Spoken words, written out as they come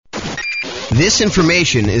This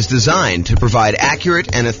information is designed to provide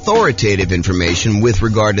accurate and authoritative information with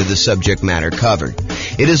regard to the subject matter covered.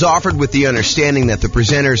 It is offered with the understanding that the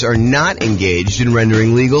presenters are not engaged in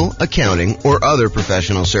rendering legal, accounting, or other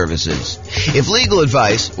professional services. If legal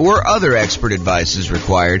advice or other expert advice is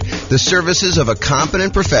required, the services of a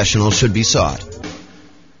competent professional should be sought.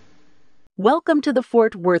 Welcome to the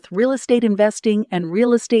Fort Worth Real Estate Investing and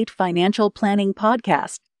Real Estate Financial Planning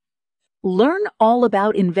Podcast. Learn all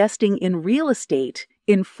about investing in real estate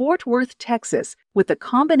in Fort Worth, Texas, with a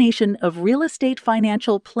combination of real estate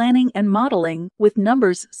financial planning and modeling with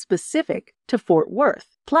numbers specific to Fort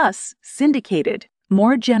Worth, plus syndicated,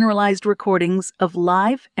 more generalized recordings of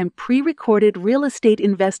live and pre-recorded real estate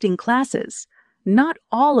investing classes, not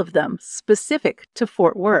all of them specific to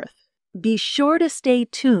Fort Worth. Be sure to stay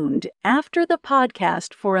tuned after the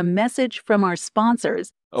podcast for a message from our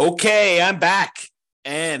sponsors. Okay, I'm back.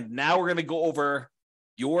 And now we're going to go over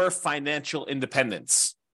your financial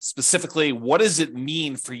independence. Specifically, what does it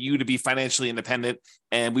mean for you to be financially independent?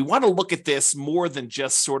 And we want to look at this more than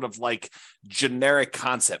just sort of like generic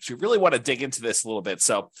concepts. We really want to dig into this a little bit.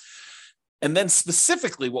 And then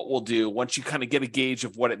specifically what we'll do once you kind of get a gauge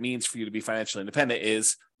of what it means for you to be financially independent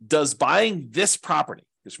is, does buying this property,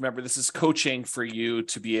 because remember, this is coaching for you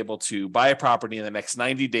to be able to buy a property in the next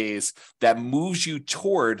 90 days that moves you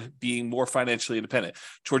toward being more financially independent,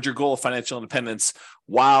 toward your goal of financial independence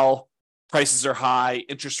while prices are high,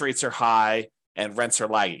 interest rates are high, and rents are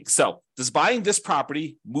lagging. So does buying this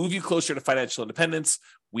property move you closer to financial independence?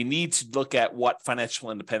 We need to look at what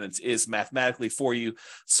financial independence is mathematically for you.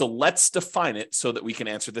 So let's define it so that we can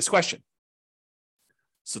answer this question.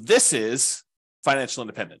 So this is financial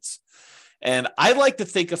independence. And I like to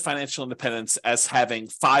think of financial independence as having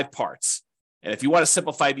 5 parts. And if you want to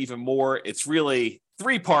simplify it even more, it's really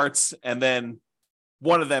 3 parts. And then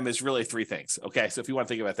one of them is really 3 things. Okay. So if you want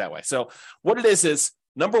to think about it that way. So what it is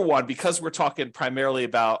number one, because we're talking primarily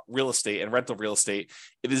about real estate and rental real estate,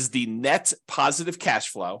 it is the net positive cash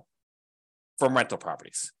flow from rental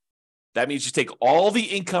properties. That means you take all the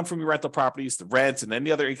income from your rental properties, the rent, and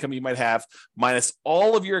any other income you might have, minus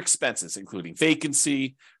all of your expenses, including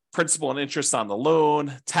vacancy, principal and interest on the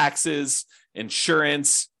loan, taxes,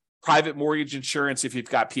 insurance, private mortgage insurance if you've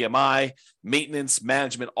got PMI, maintenance,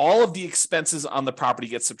 management, all of the expenses on the property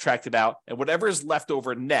get subtracted out. And whatever is left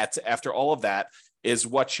over net after all of that is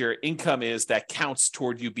what your income is that counts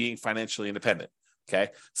toward you being financially independent.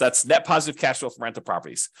 Okay. So that's net positive cash flow from rental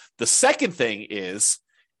properties. The second thing is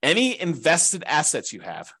any invested assets you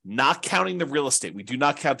have, not counting the real estate. We do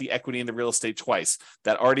not count the equity in the real estate twice.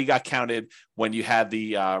 That already got counted when you had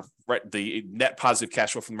the net positive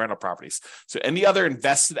cash flow from rental properties. So any other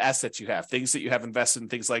invested assets you have, things that you have invested in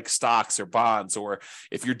things like stocks or bonds, or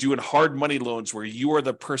if you're doing hard money loans where you are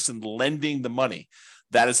the person lending the money,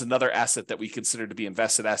 that is another asset that we consider to be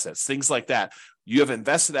invested assets. Things like that. You have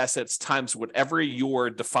invested assets times whatever your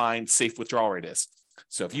defined safe withdrawal rate is.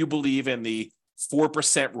 So if you believe in the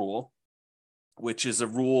 4% rule, which is a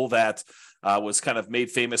rule that was kind of made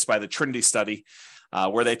famous by the Trinity study,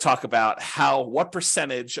 where they talk about what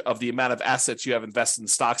percentage of the amount of assets you have invested in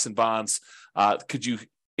stocks and bonds could you,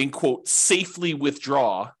 in quote, safely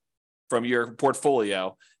withdraw from your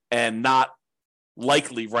portfolio and not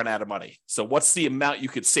likely run out of money. So what's the amount you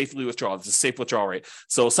could safely withdraw? It's a safe withdrawal rate.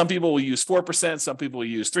 So some people will use 4%, some people will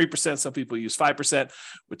use 3%, some people use 5%.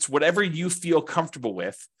 It's whatever you feel comfortable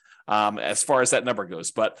with. As far as that number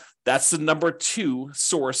goes. But that's the number 2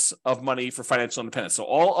 source of money for financial independence. So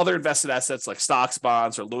all other invested assets like stocks,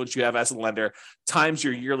 bonds, or loans you have as a lender times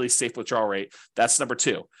your yearly safe withdrawal rate, that's number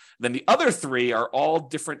 2. Then the other 3 are all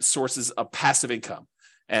different sources of passive income.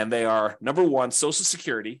 And they are, number 1, Social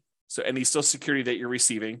Security. So any Social Security that you're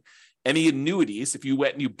receiving, any annuities. If you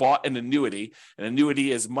went and you bought an annuity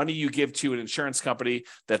is money you give to an insurance company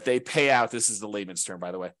that they pay out. This is the layman's term,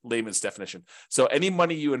 by the way, layman's definition. So any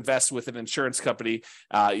money you invest with an insurance company,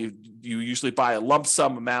 you usually buy a lump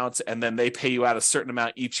sum amount, and then they pay you out a certain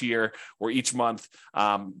amount each year or each month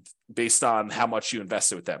based on how much you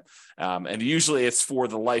invested with them. And usually it's for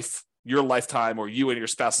your lifetime or you and your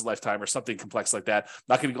spouse's lifetime or something complex like that. I'm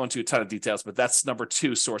not going to go into a ton of details, but that's number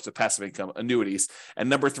 2 source of passive income, annuities. And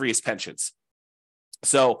number 3 is pensions.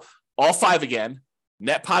 So all 5 again,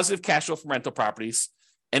 net positive cash flow from rental properties,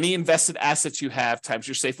 any invested assets you have times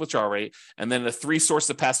your safe withdrawal rate, and then the 3 sources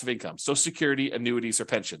of passive income, Social Security, annuities, or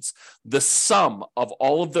pensions. The sum of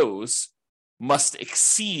all of those must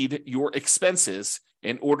exceed your expenses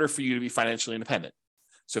in order for you to be financially independent.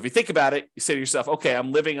 So if you think about it, you say to yourself, okay,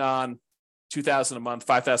 I'm living on $2,000 a month,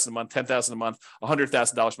 $5,000 a month, $10,000 a month,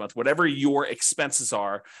 $100,000 a month, whatever your expenses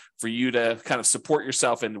are for you to kind of support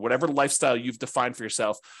yourself in whatever lifestyle you've defined for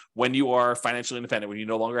yourself when you are financially independent, when you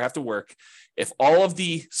no longer have to work. If all of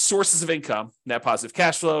the sources of income, net positive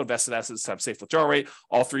cash flow, invested assets times safe withdrawal rate,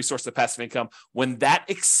 all three sources of passive income, when that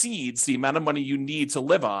exceeds the amount of money you need to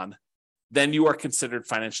live on, then you are considered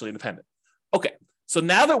financially independent. Okay, so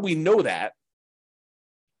now that we know that,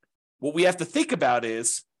 what we have to think about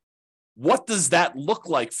is, what does that look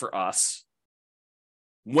like for us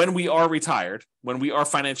when we are retired, when we are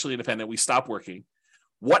financially independent, we stop working?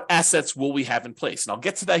 What assets will we have in place? And I'll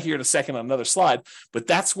get to that here in a second on another slide, but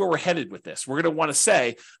that's where we're headed with this. We're going to want to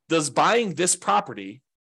say, does buying this property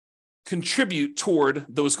contribute toward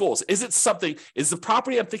those goals? Is the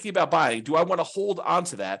property I'm thinking about buying, do I want to hold on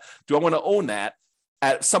to that? Do I want to own that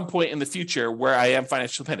at some point in the future where I am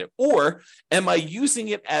financially independent? Or am I using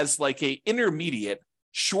it as like a intermediate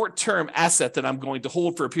short-term asset that I'm going to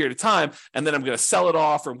hold for a period of time, and then I'm going to sell it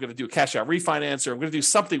off, or I'm going to do a cash out refinance, or I'm going to do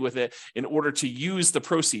something with it in order to use the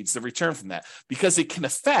proceeds, the return from that, because it can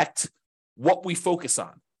affect what we focus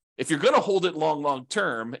on. If you're going to hold it long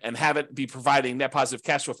term and have it be providing net positive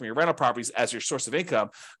cash flow from your rental properties as your source of income,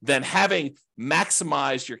 then having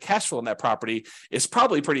maximized your cash flow in that property is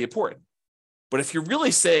probably pretty important. But if you're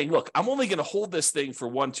really saying, look, I'm only going to hold this thing for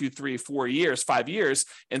 1, 2, 3, 4 years, 5 years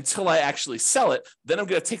until I actually sell it, then I'm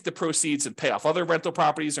going to take the proceeds and pay off other rental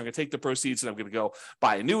properties. I'm going to take the proceeds and I'm going to go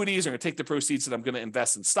buy annuities. I'm going to take the proceeds and I'm going to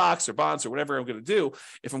invest in stocks or bonds or whatever I'm going to do.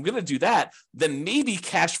 If I'm going to do that, then maybe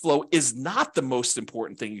cash flow is not the most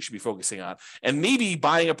important thing you should be focusing on. And maybe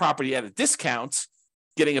buying a property at a discount,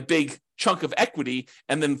 getting a big chunk of equity,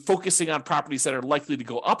 and then focusing on properties that are likely to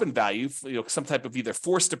go up in value, some type of either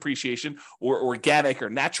forced appreciation or organic or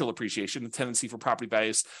natural appreciation, the tendency for property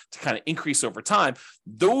values to kind of increase over time,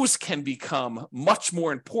 those can become much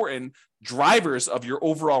more important drivers of your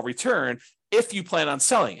overall return if you plan on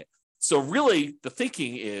selling it. So really the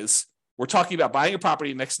thinking is, we're talking about buying a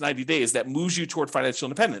property in the next 90 days that moves you toward financial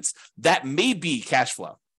independence. That may be cash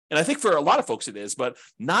flow. And I think for a lot of folks it is, but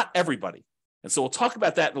not everybody. And so we'll talk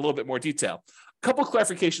about that in a little bit more detail. A couple of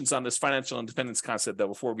clarifications on this financial independence concept, though,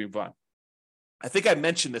 before we move on. I think I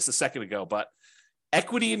mentioned this a second ago, but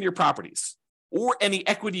equity in your properties or any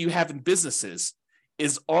equity you have in businesses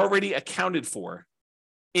is already accounted for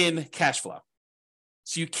in cash flow.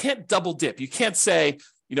 So you can't double dip. You can't say,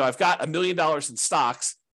 I've got $1 million in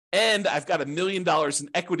stocks and I've got $1 million in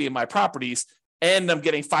equity in my properties and I'm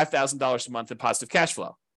getting $5,000 a month in positive cash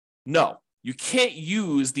flow. No. You can't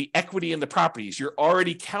use the equity in the properties. You're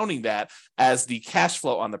already counting that as the cash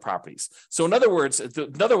flow on the properties. So in other words,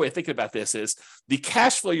 another way of thinking about this is the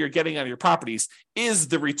cash flow you're getting on your properties is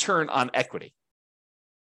the return on equity.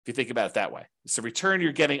 If you think about it that way, it's the return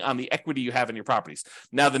you're getting on the equity you have in your properties.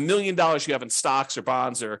 Now, the $1 million you have in stocks or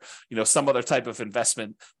bonds or some other type of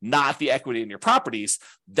investment, not the equity in your properties,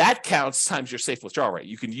 that counts times your safe withdrawal rate.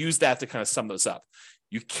 You can use that to kind of sum those up.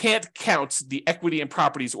 You can't count the equity in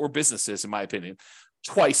properties or businesses, in my opinion,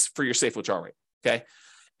 twice for your safe withdrawal rate, okay?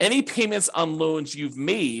 Any payments on loans you've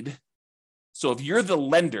made, so if you're the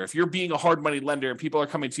lender, if you're being a hard money lender and people are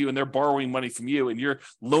coming to you and they're borrowing money from you and you're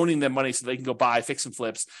loaning them money so they can go buy fix and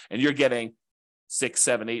flips and you're getting 6,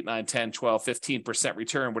 7, 8, 9, 10, 12, 15%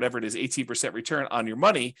 return, whatever it is, 18% return on your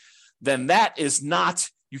money, then that is not,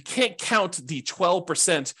 you can't count the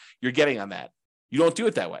 12% you're getting on that. You don't do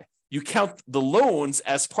it that way. You count the loans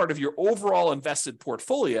as part of your overall invested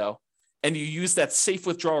portfolio, and you use that safe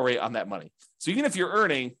withdrawal rate on that money. So even if you're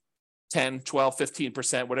earning 10, 12,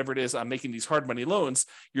 15%, whatever it is on making these hard money loans,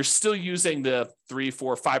 you're still using the 3,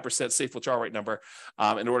 4, 5% safe withdrawal rate number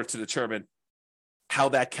in order to determine how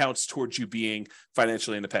that counts towards you being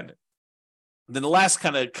financially independent. Then the last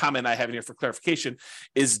kind of comment I have in here for clarification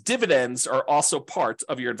is dividends are also part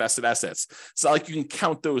of your invested assets. So like you can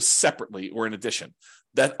count those separately or in addition.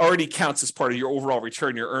 That already counts as part of your overall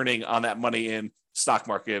return you're earning on that money in stock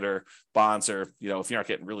market or bonds, or, if you're not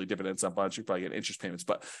getting really dividends on bonds, you're probably getting interest payments,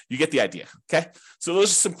 but you get the idea. Okay. So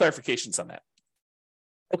those are some clarifications on that.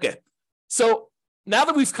 Okay. So now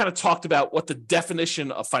that we've kind of talked about what the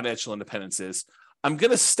definition of financial independence is, I'm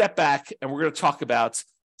going to step back and we're going to talk about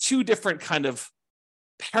two different kind of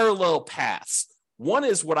parallel paths. One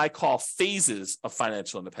is what I call phases of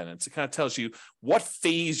financial independence. It kind of tells you what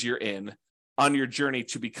phase you're in on your journey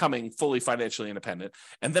to becoming fully financially independent.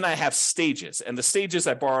 And then I have stages. And the stages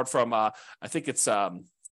I borrowed from, I think it's,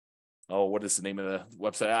 what is the name of the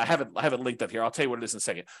website? I have it linked up here. I'll tell you what it is in a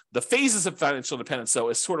second. The phases of financial independence, though,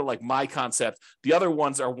 is sort of like my concept. The other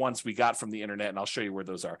ones are ones we got from the internet, and I'll show you where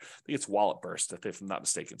those are. I think it's Wallet Burst, if I'm not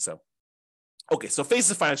mistaken. So, okay, so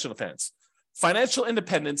phases of financial independence. financial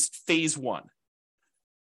independence phase one.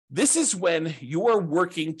 This is when you're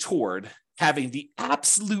working toward having the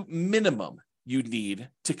absolute minimum you need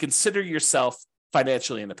to consider yourself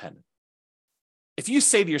financially independent. If you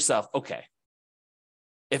say to yourself, okay,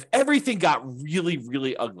 if everything got really,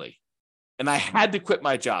 really ugly and I had to quit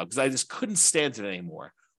my job because I just couldn't stand it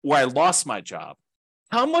anymore, or I lost my job,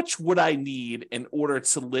 how much would I need in order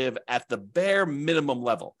to live at the bare minimum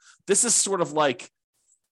level? This is sort of like,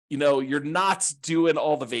 you're not doing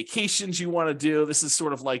all the vacations you want to do. This is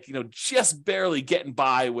sort of like, just barely getting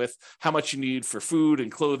by with how much you need for food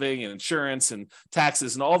and clothing and insurance and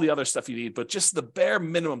taxes and all the other stuff you need, but just the bare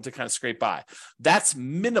minimum to kind of scrape by. That's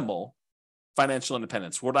minimal financial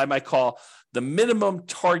independence, what I might call the minimum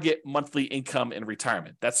target monthly income in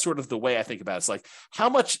retirement. That's sort of the way I think about it. It's like, how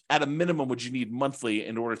much at a minimum would you need monthly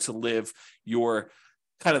in order to live your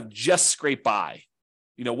kind of just scrape by?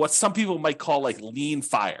 What some people might call like lean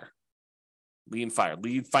financial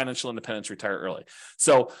independence, retire early.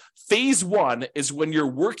 So phase one is when you're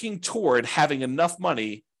working toward having enough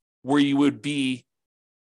money where you would be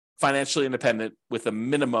financially independent with a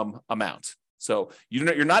minimum amount. So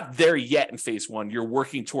you're not there yet in phase one. You're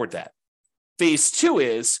working toward that. Phase two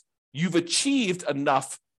is you've achieved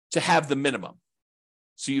enough to have the minimum.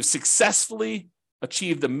 So you've successfully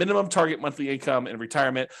achieved the minimum target monthly income in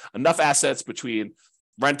retirement, enough assets between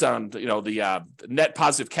rent on, the net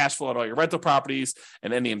positive cash flow on all your rental properties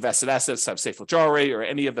and any invested assets, have safe withdrawal rate, or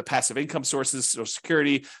any of the passive income sources, Social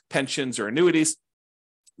Security, pensions, or annuities.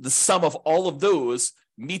 The sum of all of those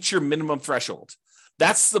meets your minimum threshold.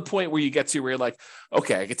 That's the point where you get to where you're like,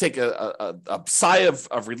 okay, I could take a sigh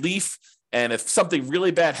of relief. And if something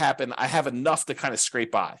really bad happened, I have enough to kind of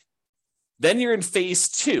scrape by. Then you're in phase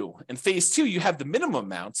two. In phase two, you have the minimum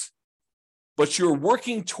amount, but you're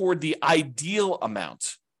working toward the ideal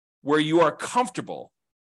amount where you are comfortable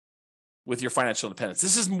with your financial independence.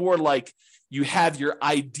 This is more like you have your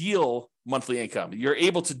ideal monthly income. You're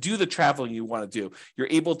able to do the traveling you want to do. You're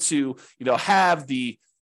able to, have the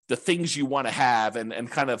things you want to have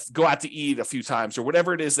and kind of go out to eat a few times or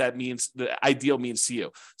whatever it is that means the ideal means to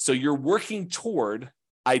you. So you're working toward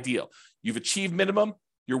ideal. You've achieved minimum.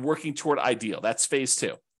 You're working toward ideal. That's phase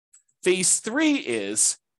two. Phase three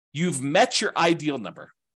is you've met your ideal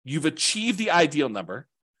number. You've achieved the ideal number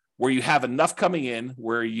where you have enough coming in,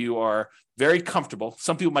 where you are very comfortable.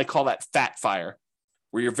 Some people might call that fat fire,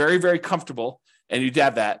 where you're very, very comfortable and you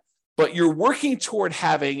have that, but you're working toward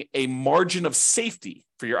having a margin of safety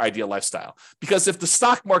for your ideal lifestyle. Because if the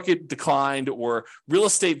stock market declined or real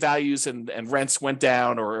estate values and rents went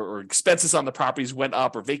down or expenses on the properties went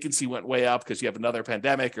up or vacancy went way up because you have another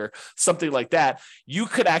pandemic or something like that, you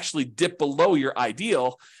could actually dip below your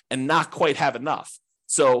ideal and not quite have enough.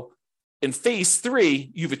 So in phase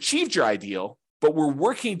three, you've achieved your ideal, but we're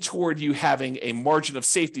working toward you having a margin of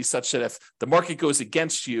safety such that if the market goes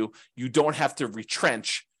against you, you don't have to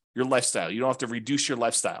retrench your lifestyle. You don't have to reduce your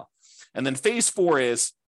lifestyle. And then phase four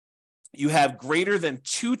is you have greater than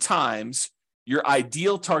 2 times your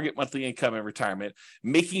ideal target monthly income in retirement,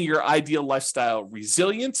 making your ideal lifestyle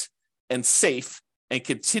resilient and safe and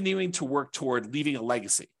continuing to work toward leaving a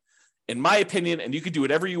legacy. In my opinion, and you can do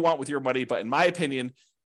whatever you want with your money, but in my opinion,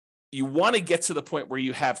 you want to get to the point where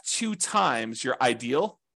you have 2 times your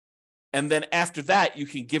ideal. And then after that, you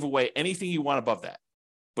can give away anything you want above that.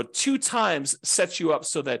 But 2 times sets you up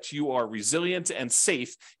so that you are resilient and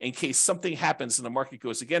safe in case something happens and the market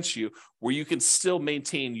goes against you, where you can still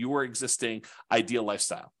maintain your existing ideal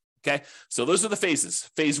lifestyle. Okay. So those are the phases.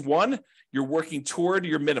 Phase one, you're working toward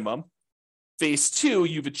your minimum. Phase two,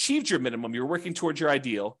 you've achieved your minimum. You're working towards your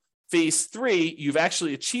ideal. Phase three, you've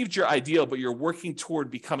actually achieved your ideal, but you're working toward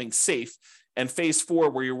becoming safe. And phase four,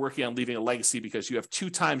 where you're working on leaving a legacy because you have 2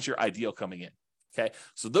 times your ideal coming in. Okay,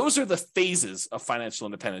 so those are the phases of financial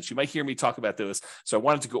independence. You might hear me talk about those. So I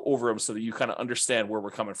wanted to go over them so that you kind of understand where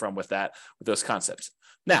we're coming from with that, with those concepts.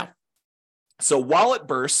 Now, so Wallet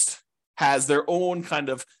Burst has their own kind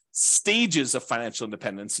of stages of financial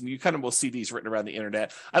independence, and you kind of will see these written around the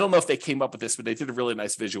internet. I don't know if they came up with this, but they did a really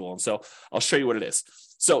nice visual. And so I'll show you what it is.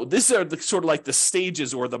 So these are the sort of like the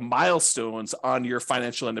stages or the milestones on your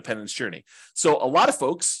financial independence journey. So a lot of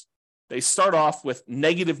folks, they start off with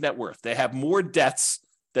negative net worth. They have more debts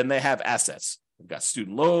than they have assets. They've got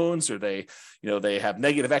student loans, or they have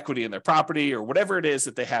negative equity in their property, or whatever it is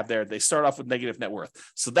that they have there. They start off with negative net worth.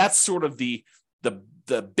 So that's sort of the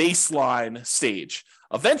baseline stage.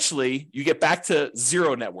 Eventually, you get back to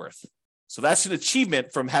 0 net worth. So that's an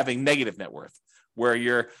achievement from having negative net worth, where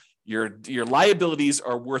your liabilities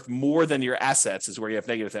are worth more than your assets is where you have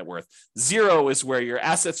negative net worth. 0 is where your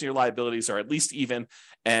assets and your liabilities are at least even,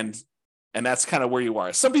 and And that's kind of where you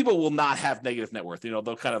are. Some people will not have negative net worth.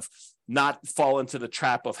 They'll kind of not fall into the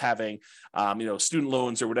trap of having, student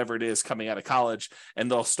loans or whatever it is coming out of college, and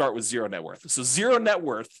they'll start with zero net worth. So zero net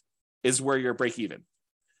worth is where you're break even.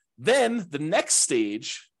 Then the next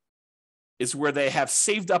stage is where they have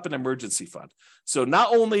saved up an emergency fund. So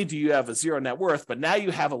not only do you have a zero net worth, but now you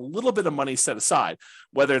have a little bit of money set aside,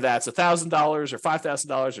 whether that's $1,000 or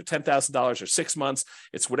 $5,000 or $10,000 or 6 months.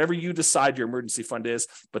 It's whatever you decide your emergency fund is,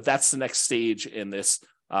 but that's the next stage in this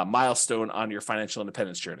milestone on your financial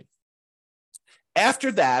independence journey.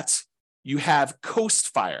 After that, you have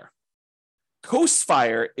Coast Fire. Coast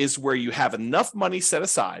Fire is where you have enough money set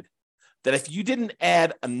aside that if you didn't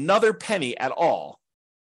add another penny at all,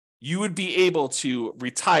 you would be able to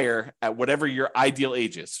retire at whatever your ideal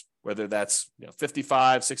age is, whether that's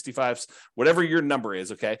 55, 65, whatever your number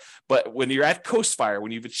is, okay? But when you're at Coast Fire,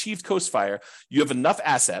 when you've achieved Coast Fire, you have enough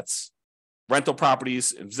assets, rental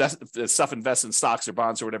properties, stuff invested in stocks or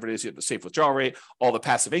bonds or whatever it is, you have the safe withdrawal rate, all the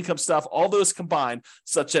passive income stuff, all those combined,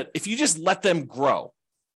 such that if you just let them grow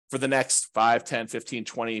for the next 5, 10, 15,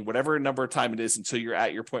 20, whatever number of time it is until you're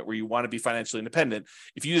at your point where you want to be financially independent,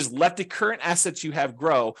 if you just let the current assets you have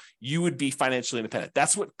grow, you would be financially independent.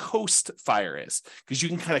 That's what Coast Fire is, because you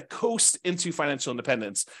can kind of coast into financial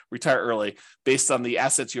independence, retire early based on the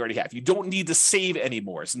assets you already have. You don't need to save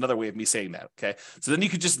anymore. It's another way of me saying that, okay? So then you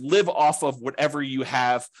could just live off of whatever you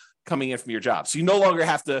have coming in from your job. So you no longer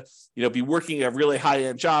have to, be working a really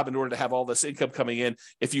high-end job in order to have all this income coming in.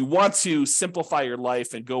 If you want to simplify your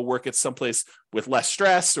life and go work at someplace with less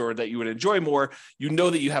stress or that you would enjoy more, you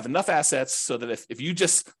know that you have enough assets so that if you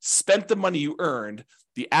just spent the money you earned,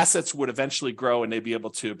 the assets would eventually grow and they'd be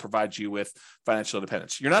able to provide you with financial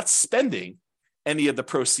independence. You're not spending any of the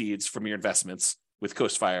proceeds from your investments with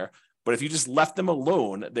Coast Fire, but if you just left them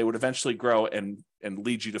alone, they would eventually grow and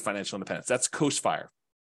lead you to financial independence. That's Coast Fire.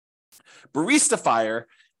 Barista Fire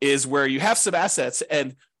is where you have some assets,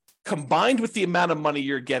 and combined with the amount of money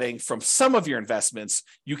you're getting from some of your investments,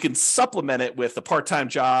 you can supplement it with a part-time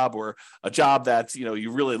job or a job that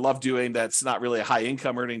you really love doing that's not really a high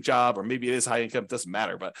income earning job, or maybe it is high income, it doesn't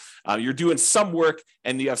matter, but you're doing some work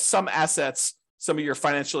and you have some assets, some of your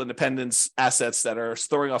financial independence assets that are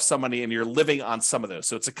throwing off some money, and you're living on some of those.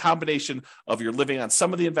 So it's a combination of you're living on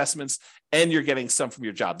some of the investments and you're getting some from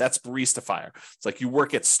your job. That's Barista Fire. It's like you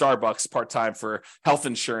work at Starbucks part-time for health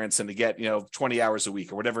insurance and to get 20 hours a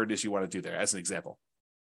week or whatever it is you want to do there, as an example.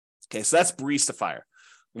 Okay, so that's Barista Fire.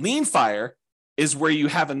 Lean Fire is where you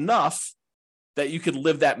have enough that you could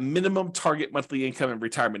live that minimum target monthly income and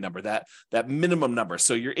retirement number, that minimum number.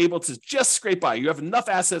 So you're able to just scrape by. You have enough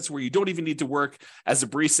assets where you don't even need to work as a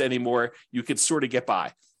barista anymore. You could sort of get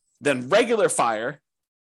by. Then Regular Fire,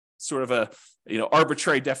 sort of a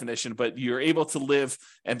arbitrary definition, but you're able to live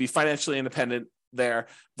and be financially independent there,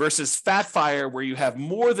 versus Fat Fire, where you have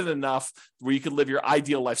more than enough where you can live your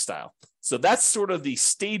ideal lifestyle. So that's sort of the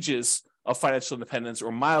stages of financial independence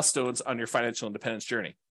or milestones on your financial independence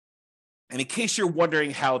journey. And in case you're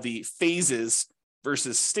wondering how the phases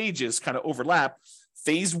versus stages kind of overlap,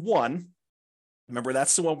 phase 1, remember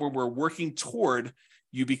that's the one where we're working toward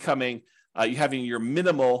you becoming, you having your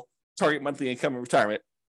minimal target monthly income in retirement.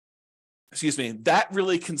 That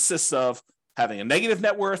really consists of having a negative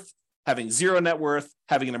net worth, having zero net worth,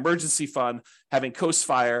 having an emergency fund, having Coast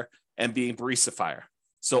Fire, and being Barista Fire.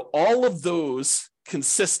 So all of those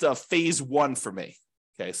consist of phase 1 for me.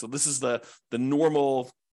 Okay, so this is the normal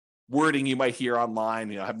wording you might hear online,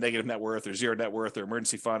 have negative net worth or zero net worth or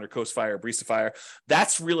emergency fund or Coast Fire or Barista Fire.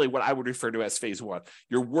 That's really what I would refer to as phase 1.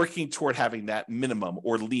 You're working toward having that minimum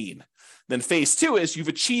or lean. Then phase 2 is you've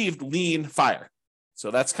achieved Lean Fire.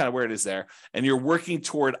 So that's kind of where it is there. And you're working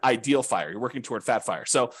toward Ideal Fire. You're working toward Fat Fire.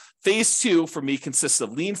 So phase 2 for me consists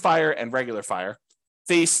of Lean Fire and Regular Fire.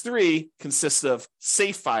 Phase 3 consists of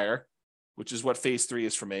Safe Fire, which is what phase 3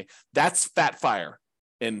 is for me. That's Fat Fire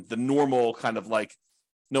in the normal kind of like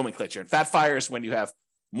nomenclature. And Fat Fire is when you have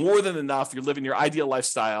more than enough, you're living your ideal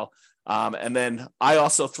lifestyle. And then I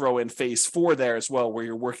also throw in phase 4 there as well, where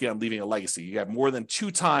you're working on leaving a legacy. You have more than 2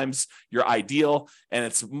 times your ideal, and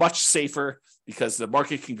it's much safer because the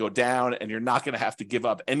market can go down and you're not going to have to give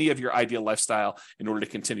up any of your ideal lifestyle in order to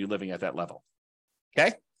continue living at that level.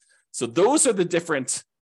 Okay. So those are the different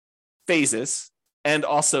phases and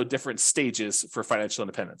also different stages for financial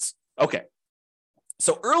independence. Okay.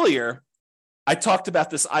 So earlier, I talked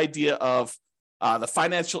about this idea of the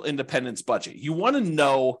financial independence budget. You want to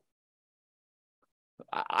know,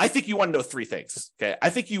 I think you want to know 3 things. Okay.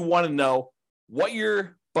 I think you want to know what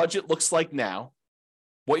your budget looks like now,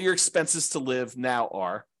 what your expenses to live now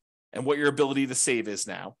are, and what your ability to save is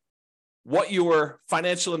now. what your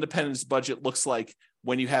financial independence budget looks like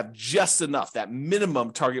when you have just enough, that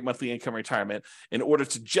minimum target monthly income retirement in order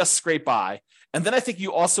to just scrape by. And then I think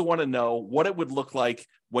you also want to know what it would look like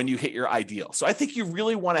when you hit your ideal. So I think you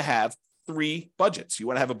really want to have 3 budgets. You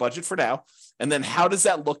want to have a budget for now, and then how does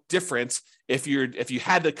that look different if you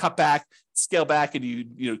had to cut back, scale back, and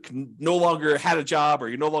you no longer had a job, or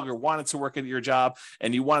you no longer wanted to work at your job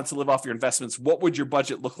and you wanted to live off your investments? What would your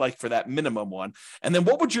budget look like for that minimum one? And then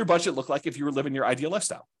what would your budget look like if you were living your ideal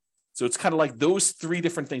lifestyle? So it's kind of like those 3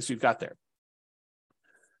 different things we've got there.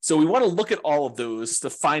 So we want to look at all of those to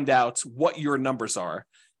find out what your numbers are.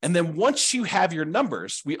 And then once you have your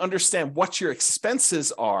numbers, we understand what your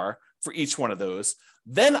expenses are for each one of those.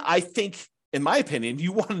 Then I think, in my opinion,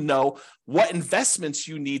 you want to know what investments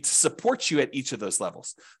you need to support you at each of those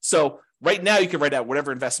levels. So right now you can write out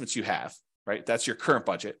whatever investments you have, right? That's your current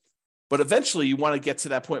budget. But eventually you want to get to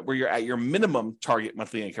that point where you're at your minimum target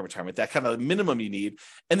monthly income retirement, that kind of minimum you need.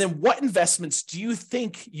 And then what investments do you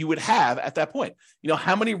think you would have at that point?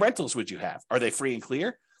 How many rentals would you have? Are they free and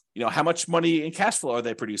clear? How much money in cash flow are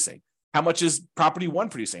they producing? How much is property 1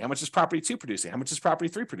 producing? How much is property 2 producing? How much is property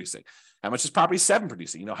 3 producing? How much is property 7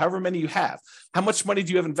 producing? However many you have. How much money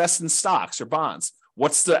do you have invested in stocks or bonds?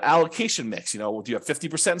 What's the allocation mix? Do you have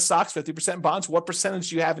 50% in stocks, 50% in bonds? What percentage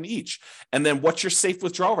do you have in each? And then what's your safe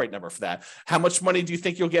withdrawal rate number for that? How much money do you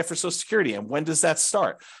think you'll get for Social Security? And when does that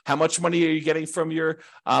start? How much money are you getting from your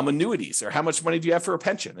annuities? Or how much money do you have for a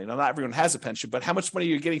pension? Not everyone has a pension, but how much money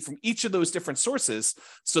are you getting from each of those different sources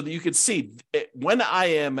so that you can see when I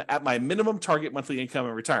am at my minimum target monthly income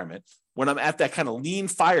in retirement, when I'm at that kind of lean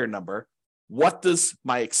fire number, what does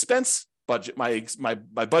my expense budget, my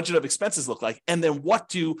budget of expenses look like? And then what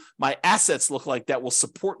do my assets look like that will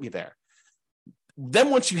support me there?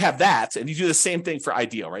 Then once you have that, and you do the same thing for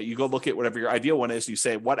ideal, right? You go look at whatever your ideal one is, you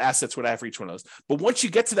say, what assets would I have for each one of those? But once you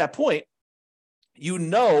get to that point,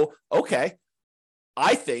 okay,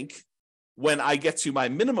 I think when I get to my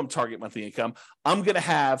minimum target monthly income, I'm going to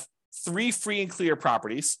have 3 free and clear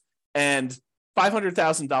properties and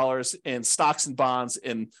 $500,000 in stocks and bonds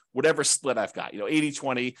in whatever split I've got,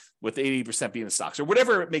 80-20 with 80% being in stocks, or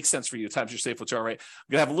whatever it makes sense for you times your safe withdrawal rate.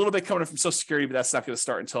 I'm going to have a little bit coming in from Social Security, but that's not going to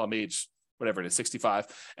start until I'm age, whatever it is, 65.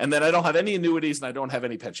 And then I don't have any annuities and I don't have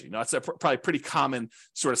any pension. It's probably pretty common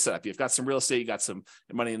sort of setup. You've got some real estate, you got some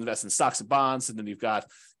money invested in stocks and bonds, and then you've got,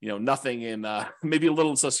 nothing in, maybe a little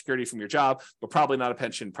in Social Security from your job, but probably not a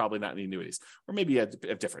pension, probably not any annuities, or maybe a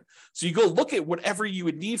different. So you go look at whatever you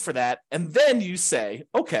would need for that. And then you say,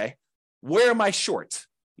 okay, where am I short?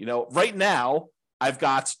 Right now I've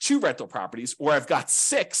got 2 rental properties, or I've got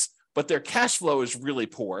 6, but their cash flow is really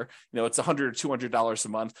poor. It's $100 or $200 a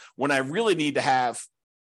month when I really need to have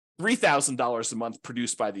 $3,000 a month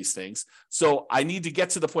produced by these things. So I need to get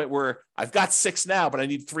to the point where I've got 6 now, but I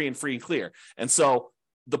need 3 and free and clear. And so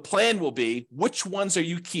the plan will be, which ones are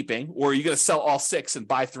you keeping, or are you going to sell all 6 and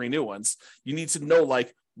buy 3 new ones? You need to know,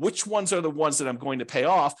 which ones are the ones that I'm going to pay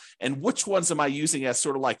off, and which ones am I using as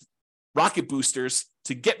sort of like rocket boosters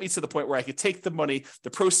to get me to the point where I could take the money,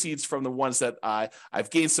 the proceeds from the ones that I've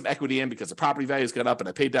gained some equity in because the property value has gone up and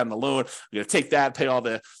I paid down the loan. I'm going to take that, pay all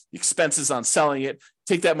the expenses on selling it,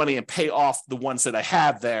 take that money and pay off the ones that I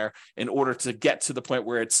have there in order to get to the point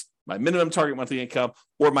where it's my minimum target monthly income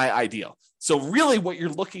or my ideal. So really what you're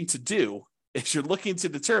looking to do is you're looking to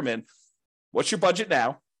determine what's your budget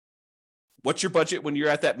now, what's your budget when you're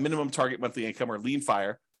at that minimum target monthly income or lean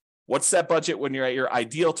fire, what's that budget when you're at your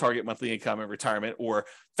ideal target monthly income in retirement or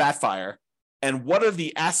fat fire, and what are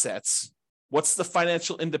the assets, what's the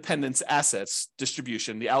financial independence assets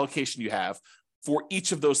distribution, the allocation you have for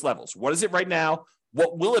each of those levels. What is it right now?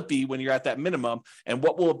 What will it be when you're at that minimum? And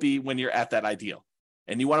what will it be when you're at that ideal?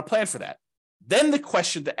 And you want to plan for that. Then the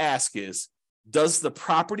question to ask is, does the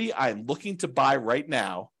property I'm looking to buy right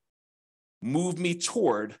now move me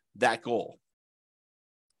toward that goal?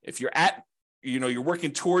 If you're at, you're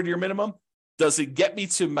working toward your minimum, does it get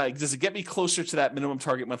me closer to that minimum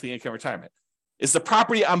target monthly income retirement? Is the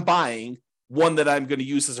property I'm buying one that I'm going to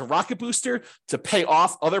use as a rocket booster to pay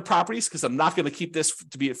off other properties because I'm not going to keep this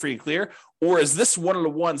to be free and clear? Or is this one of the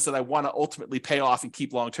ones that I want to ultimately pay off and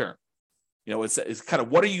keep long-term? It's kind of,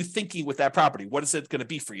 what are you thinking with that property? What is it going to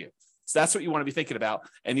be for you? So that's what you want to be thinking about.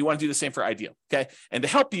 And you want to do the same for ideal. Okay. And to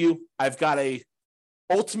help you, I've got a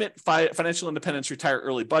ultimate financial independence retire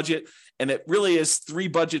early budget. And it really is 3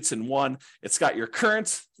 budgets in one. It's got your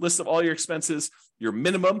current list of all your expenses, your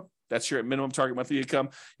minimum, that's your minimum target monthly income,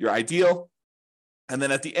 your ideal, And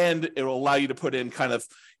then at the end, it will allow you to put in kind of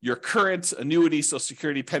your current annuity, Social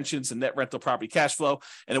Security, pensions, and net rental property cash flow.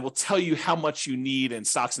 And it will tell you how much you need in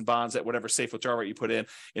stocks and bonds at whatever safe withdrawal rate you put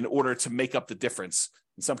in order to make up the difference.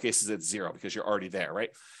 In some cases, it's zero because you're already there, right?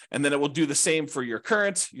 And then it will do the same for your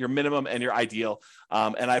current, your minimum, and your ideal.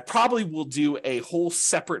 And I probably will do a whole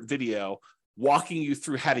separate video walking you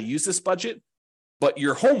through how to use this budget. But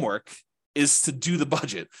your homework is to do the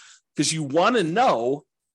budget because you want to know,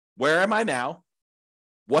 where am I now?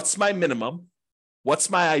 What's my minimum? What's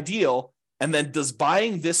my ideal? And then does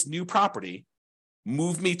buying this new property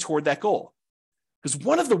move me toward that goal? Because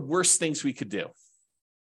one of the worst things we could do,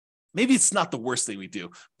 maybe it's not the worst thing we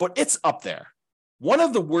do, but it's up there. One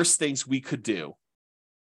of the worst things we could do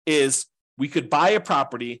is we could buy a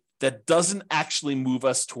property that doesn't actually move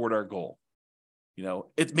us toward our goal. You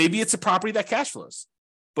know, maybe it's a property that cash flows,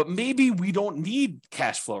 but maybe we don't need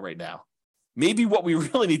cash flow right now. Maybe what we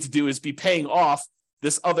really need to do is be paying off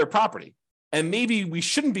this other property. And maybe we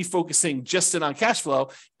shouldn't be focusing just in on cash flow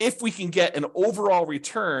if we can get an overall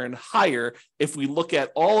return higher if we look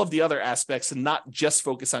at all of the other aspects and not just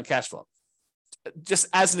focus on cash flow. Just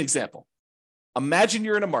as an example, imagine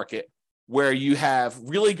you're in a market where you have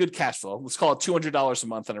really good cash flow. Let's call it $200 a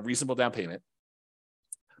month on a reasonable down payment.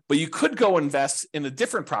 But you could go invest in a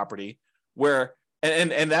different property where,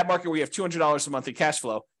 and that market where you have $200 a month in cash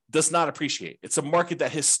flow does not appreciate. It's a market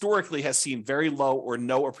that historically has seen very low or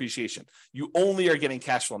no appreciation. You only are getting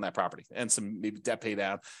cash flow on that property and some maybe debt pay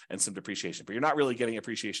down and some depreciation, but you're not really getting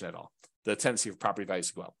appreciation at all. The tendency of property values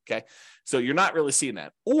to go up. Okay. So you're not really seeing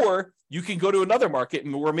that. Or you can go to another market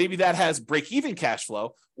where maybe that has break-even cash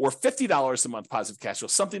flow or $50 a month positive cash flow,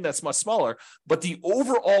 something that's much smaller, but the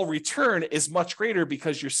overall return is much greater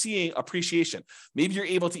because you're seeing appreciation. Maybe you're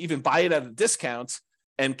able to even buy it at a discount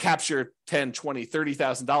and capture $10,000, $20,000,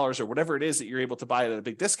 $30,000 or whatever it is that you're able to buy it at a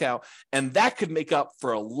big discount. And that could make up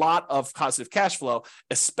for a lot of positive cash flow,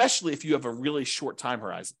 especially if you have a really short time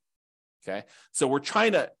horizon. Okay. So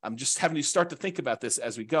I'm just having you start to think about this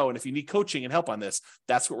as we go. And if you need coaching and help on this,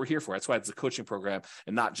 that's what we're here for. That's why it's a coaching program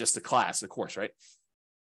and not just a class, a course, right?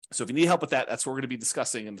 So if you need help with that, that's what we're going to be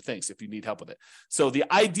discussing in the things if you need help with it. So the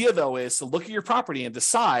idea though is to look at your property and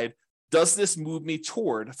decide, does this move me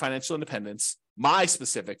toward financial independence, my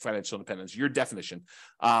specific financial independence, your definition,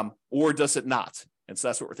 or does it not? And so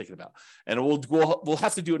that's what we're thinking about. And we'll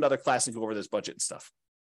have to do another class and go over this budget and stuff.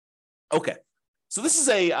 Okay. So this is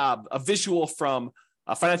a visual from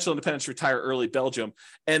Financial Independence Retire Early Belgium,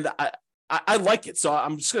 and I like it. So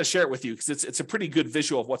I'm just going to share it with you because it's a pretty good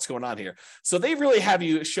visual of what's going on here. So they really have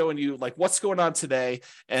you showing you like what's going on today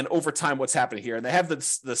and over time what's happening here. And they have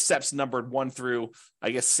the steps numbered 1 through,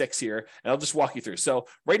 I guess, 6 here. And I'll just walk you through. So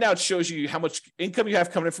right now it shows you how much income you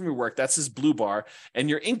have coming in from your work. That's this blue bar. And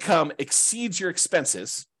your income exceeds your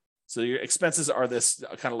expenses. So your expenses are this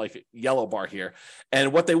kind of like yellow bar here.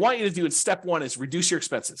 And what they want you to do in step 1 is reduce your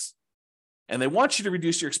expenses. And they want you to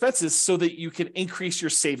reduce your expenses so that you can increase your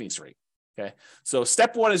savings rate. Okay. So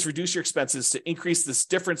step 1 is reduce your expenses to increase this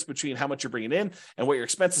difference between how much you're bringing in and what your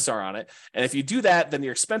expenses are on it. And if you do that, then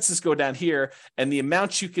your expenses go down here and the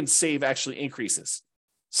amount you can save actually increases.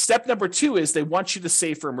 Step number 2 is they want you to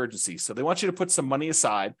save for emergencies. So they want you to put some money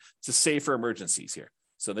aside to save for emergencies here.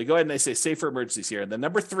 So they go ahead and they say save for emergencies here. And then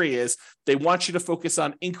number 3 is they want you to focus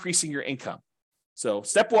on increasing your income. So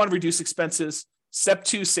step 1, reduce expenses. Step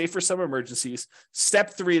 2, save for some emergencies.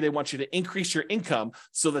 Step 3, they want you to increase your income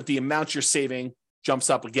so that the amount you're saving jumps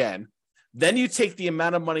up again. Then you take the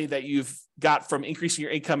amount of money that you've got from increasing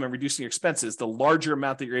your income and reducing your expenses, the larger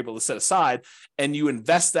amount that you're able to set aside, and you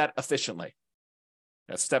invest that efficiently.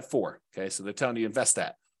 That's step 4. Okay, so they're telling you invest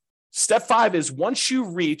that. Step 5 is once you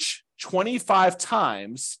reach 25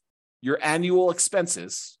 times your annual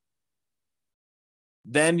expenses,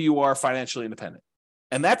 then you are financially independent.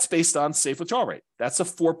 And that's based on safe withdrawal rate. That's a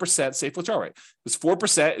 4% safe withdrawal rate because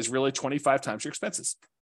 4% is really 25 times your expenses.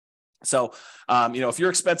 So, if your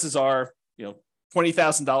expenses are,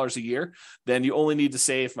 $20,000 a year, then you only need to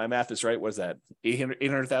save, my math is right, what is that,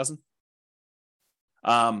 800,000?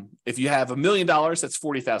 If you have $1 million, that's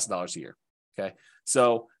 $40,000 a year. Okay.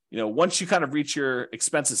 So, once you kind of reach your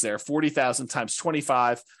expenses there, 40,000 times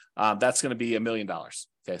 25, that's going to be $1 million.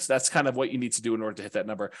 Okay. So that's kind of what you need to do in order to hit that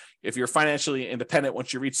number. If you're financially independent,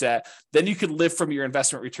 once you reach that, then you can live from your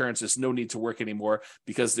investment returns. There's no need to work anymore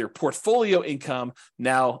because their portfolio income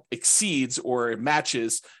now exceeds or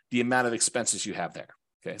matches the amount of expenses you have there.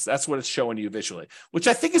 Okay, so that's what it's showing you visually, which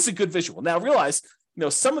I think is a good visual. Now realize,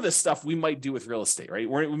 some of this stuff we might do with real estate, right?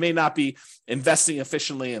 We may not be investing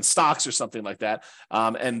efficiently in stocks or something like that.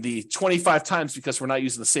 And the 25 times, because we're not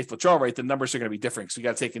using the safe withdrawal rate, the numbers are going to be different. So we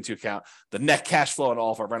got to take into account the net cash flow on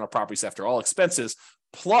all of our rental properties after all expenses,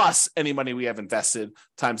 plus any money we have invested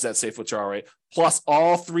times that safe withdrawal rate, plus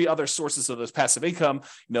all three other sources of this passive income,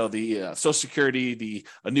 the Social Security, the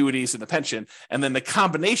annuities, and the pension. And then the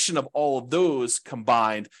combination of all of those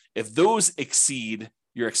combined, if those exceed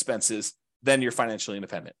your expenses, then you're financially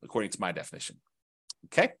independent, according to my definition.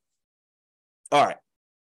 Okay? All right.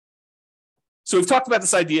 So we've talked about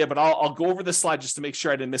this idea, but I'll go over this slide just to make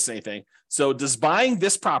sure I didn't miss anything. So does buying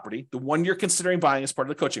this property, the one you're considering buying as part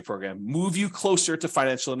of the coaching program, move you closer to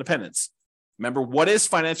financial independence? Remember, what is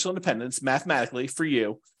financial independence mathematically for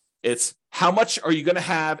you? It's how much are you going to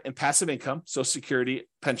have in passive income, Social Security,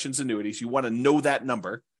 pensions, annuities. You want to know that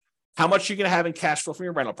number. How much are you going to have in cash flow from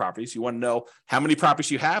your rental properties? You want to know how many properties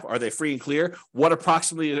you have. Are they free and clear? What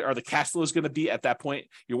approximately are the cash flows going to be at that point?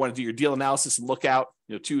 You want to do your deal analysis and look out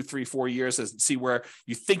 2, 3, 4 years and see where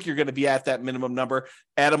you think you're going to be at that minimum number.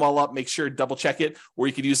 Add them all up, make sure, double check it, or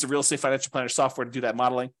you could use the Real Estate Financial Planner software to do that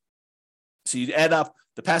modeling. So you add up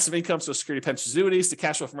the passive income, Social Security, pensions, annuities, the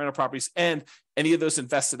cash flow from rental properties, and any of those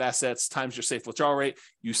invested assets times your safe withdrawal rate.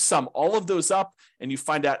 You sum all of those up and you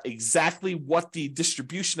find out exactly what the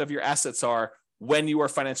distribution of your assets are when you are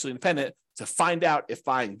financially independent to find out if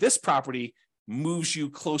buying this property moves you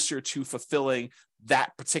closer to fulfilling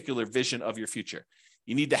that particular vision of your future.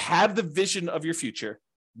 You need to have the vision of your future.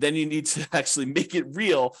 Then you need to actually make it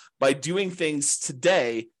real by doing things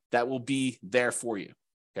today that will be there for you.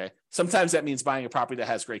 Okay. Sometimes that means buying a property that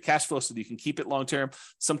has great cash flow so that you can keep it long term.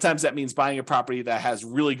 Sometimes that means buying a property that has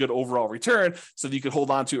really good overall return so that you can hold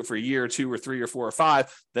on to it for a year or 2 or 3 or 4 or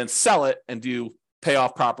 5, then sell it and do pay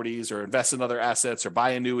off properties or invest in other assets or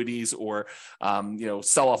buy annuities or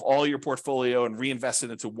sell off all your portfolio and reinvest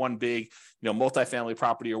it into one big multifamily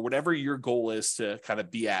property or whatever your goal is to kind of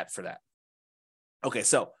be at for that. Okay,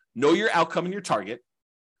 so know your outcome and your target.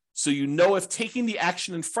 So you know if taking the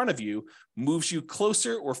action in front of you moves you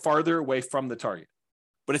closer or farther away from the target.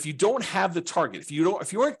 But if you don't have the target, if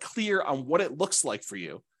you aren't clear on what it looks like for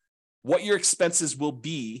you, what your expenses will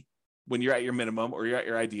be when you're at your minimum or you're at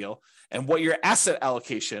your ideal, and what your asset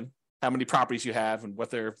allocation, how many properties you have and what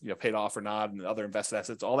they're paid off or not, and other invested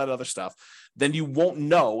assets, all that other stuff, then you won't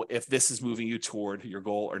know if this is moving you toward your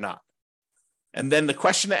goal or not. And then the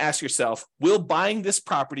question to ask yourself, will buying this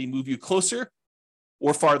property move you closer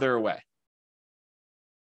or farther away?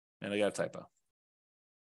 And I got a typo.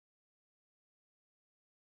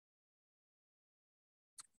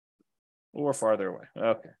 Or farther away.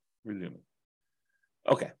 Okay, resuming.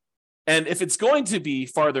 Okay. And if it's going to be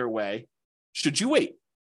farther away, should you wait?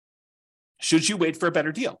 Should you wait for a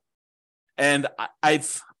better deal? And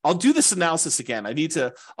I'll do this analysis again.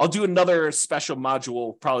 I'll do another special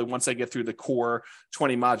module probably once I get through the core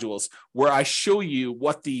 20 modules where I show you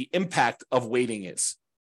what the impact of waiting is.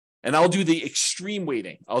 And I'll do the extreme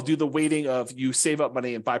waiting. I'll do the waiting of you save up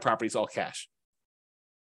money and buy properties all cash.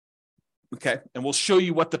 Okay. And we'll show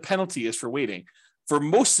you what the penalty is for waiting. For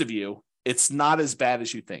most of you, it's not as bad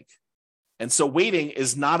as you think. And so waiting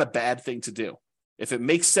is not a bad thing to do. If it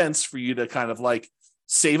makes sense for you to kind of like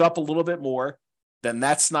save up a little bit more, then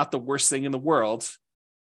that's not the worst thing in the world.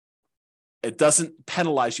 It doesn't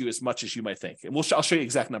penalize you as much as you might think. And I'll show you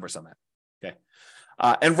exact numbers on that. Okay.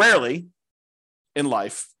 And rarely in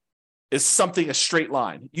life is something a straight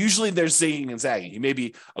line. Usually there's zigging and zagging. You may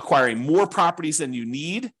be acquiring more properties than you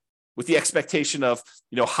need with the expectation of,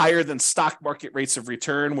 higher than stock market rates of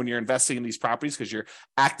return when you're investing in these properties because you're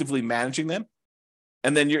actively managing them.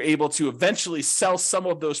 And then you're able to eventually sell some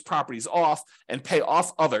of those properties off and pay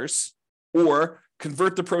off others, or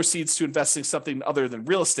convert the proceeds to investing something other than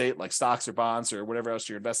real estate, like stocks or bonds or whatever else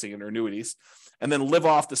you're investing in, or annuities, and then live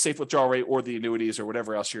off the safe withdrawal rate or the annuities or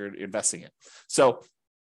whatever else you're investing in. So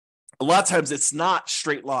a lot of times it's not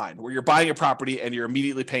straight line where you're buying a property and you're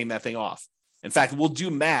immediately paying that thing off. In fact, we'll do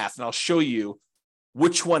math and I'll show you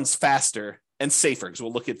which one's faster and safer, because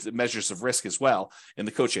we'll look at the measures of risk as well in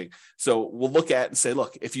the coaching. So we'll look at and say,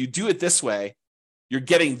 look, if you do it this way, you're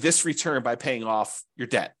getting this return by paying off your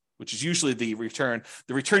debt, which is usually the return.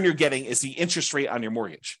 The return you're getting is the interest rate on your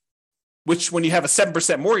mortgage, which when you have a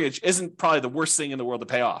 7% mortgage isn't probably the worst thing in the world to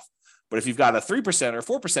pay off. But if you've got a 3%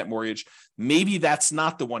 or 4% mortgage, maybe that's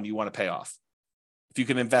not the one you want to pay off. If you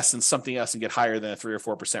can invest in something else and get higher than a 3 or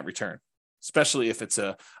 4% return, especially if it's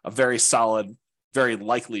a very solid, very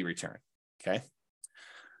likely return. Okay.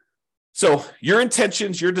 So your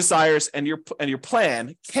intentions, your desires, and your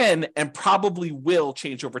plan can and probably will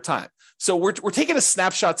change over time. So we're taking a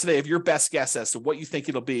snapshot today of your best guess as to what you think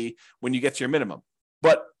it'll be when you get to your minimum.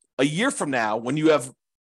 But a year from now, when you have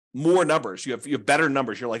more numbers, you have better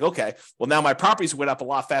numbers, you're like, okay, well, now my properties went up a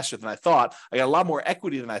lot faster than I thought. I got a lot more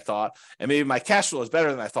equity than I thought, and maybe my cash flow is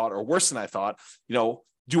better than I thought or worse than I thought.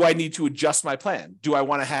 Do I need to adjust my plan? Do I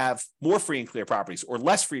want to have more free and clear properties or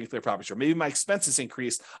less free and clear properties? Or maybe my expenses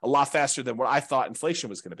increased a lot faster than what I thought inflation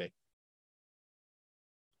was going to be.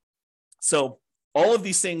 So all of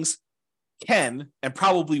these things can and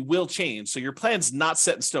probably will change. So your plan's not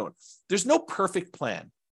set in stone. There's no perfect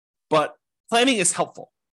plan, but planning is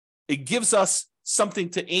helpful. It gives us something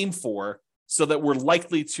to aim for so that we're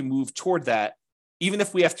likely to move toward that, even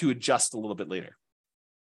if we have to adjust a little bit later.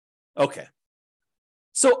 Okay.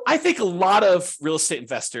 So I think a lot of real estate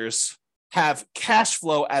investors have cash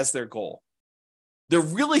flow as their goal. They're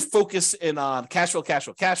really focused in on cash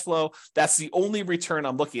flow. That's the only return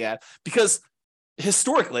I'm looking at, because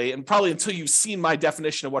historically, and probably until you've seen my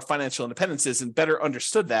definition of what financial independence is and better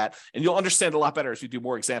understood that, and you'll understand a lot better as we do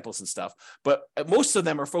more examples and stuff. But most of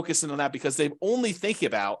them are focusing on that because they've only thinking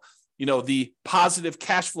about, the positive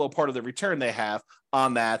cash flow part of the return they have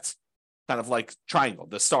on that kind of like triangle,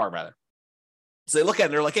 the star rather. So they look at it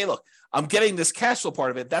and they're like, hey, look, I'm getting this cash flow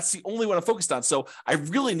part of it. That's the only one I'm focused on. So I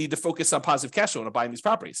really need to focus on positive cash flow when I'm buying these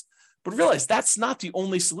properties. But realize that's not the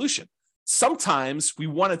only solution. Sometimes we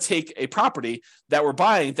want to take a property that we're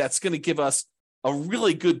buying that's going to give us a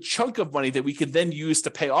really good chunk of money that we could then use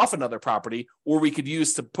to pay off another property, or we could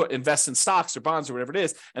use to invest in stocks or bonds or whatever it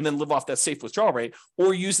is, and then live off that safe withdrawal rate,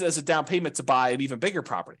 or use it as a down payment to buy an even bigger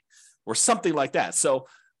property or something like that. So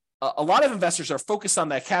a lot of investors are focused on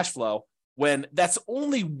that cash flow when that's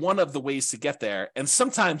only one of the ways to get there. And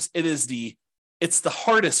sometimes it's the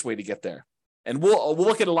hardest way to get there. And we'll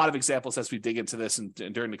look at a lot of examples as we dig into this and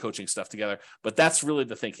during the coaching stuff together, but that's really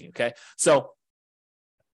the thinking. Okay. So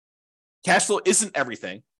cash flow isn't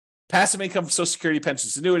everything. Passive income from Social Security,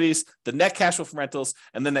 pensions, annuities, the net cash flow from rentals,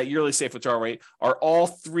 and then that yearly safe withdrawal rate are all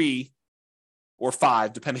 3 or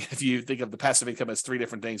 5, depending if you think of the passive income as 3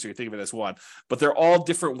 different things or you think of it as one, but they're all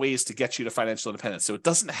different ways to get you to financial independence. So it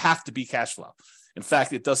doesn't have to be cash flow. In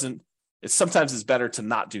fact, sometimes it's better to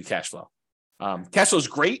not do cash flow. Cash flow is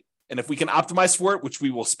great. And if we can optimize for it, which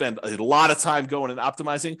we will spend a lot of time going and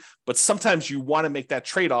optimizing, but sometimes you want to make that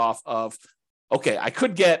trade-off of, okay, I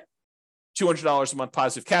could get $200 a month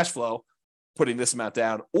positive cash flow, putting this amount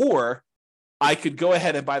down, or I could go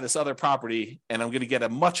ahead and buy this other property and I'm going to get a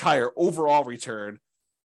much higher overall return.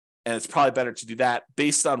 And it's probably better to do that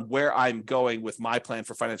based on where I'm going with my plan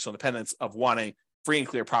for financial independence of wanting free and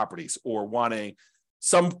clear properties, or wanting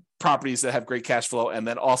some properties that have great cash flow, and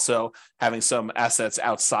then also having some assets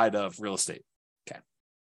outside of real estate. Okay.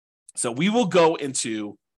 So we will go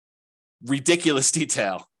into ridiculous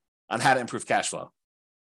detail on how to improve cash flow.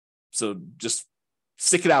 So just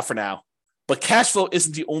stick it out for now. But cash flow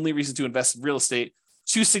isn't the only reason to invest in real estate.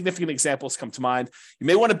 2 significant examples come to mind. You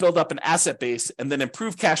may want to build up an asset base and then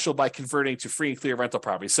improve cash flow by converting to free and clear rental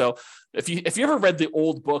property. So if you ever read the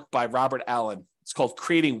old book by Robert Allen, it's called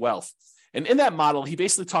Creating Wealth. And in that model, he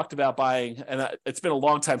basically talked about buying, and it's been a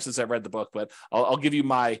long time since I read the book, but I'll give you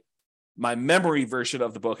my memory version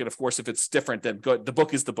of the book. And of course, if it's different, then the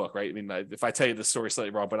book is the book, right? I mean, if I tell you the story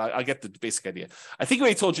slightly wrong, but I'll get the basic idea. I think what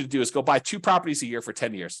he told you to do is go buy 2 properties a year for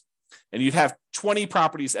 10 years. And you'd have 20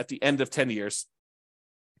 properties at the end of 10 years.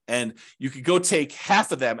 And you could go take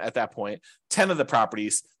half of them at that point, 10 of the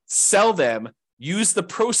properties, sell them, use the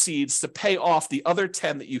proceeds to pay off the other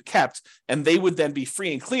 10 that you kept, and they would then be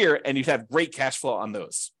free and clear, and you'd have great cash flow on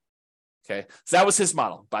those. Okay, so that was his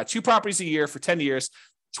model. Buy 2 properties a year for 10 years,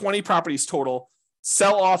 20 properties total,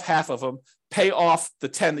 sell off half of them, pay off the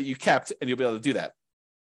 10 that you kept, and you'll be able to do that.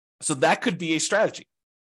 So that could be a strategy.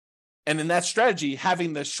 And in that strategy,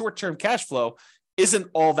 having the short-term cash flow isn't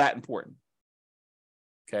all that important.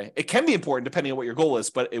 Okay, it can be important depending on what your goal is,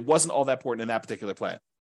 but it wasn't all that important in that particular plan.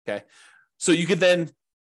 Okay, so you could then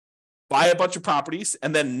buy a bunch of properties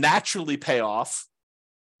and then naturally pay off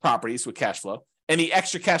properties with cash flow. Any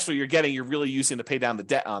extra cash flow you're getting, you're really using to pay down the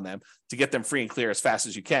debt on them to get them free and clear as fast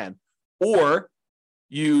as you can. Or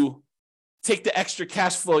you take the extra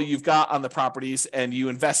cash flow you've got on the properties and you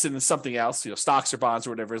invest it in something else, stocks or bonds or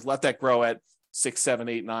whatever, let that grow at 6, 7,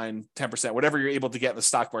 8, 9, 10%, whatever you're able to get in the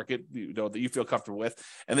stock market, that you feel comfortable with.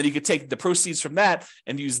 And then you could take the proceeds from that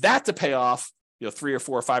and use that to pay off, 3 or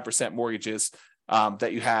 4 or 5% mortgages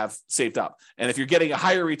that you have saved up. And if you're getting a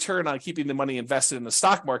higher return on keeping the money invested in the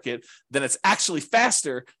stock market, then it's actually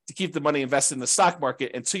faster to keep the money invested in the stock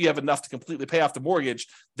market until you have enough to completely pay off the mortgage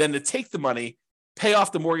than to take the money pay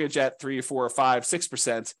off the mortgage at 3 or 4 or 5,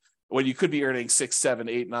 6%, when you could be earning 6, 7,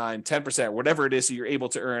 8, 9, 10%, whatever it is that you're able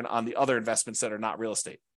to earn on the other investments that are not real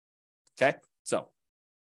estate. Okay, so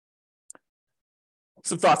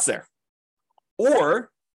some thoughts there. Or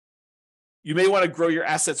you may want to grow your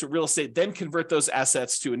assets with real estate, then convert those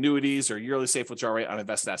assets to annuities or yearly safe withdrawal rate on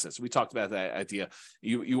invested assets. We talked about that idea.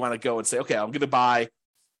 You want to go and say, okay, I'm going to buy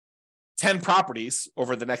 10 properties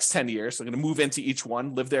over the next 10 years. So I'm going to move into each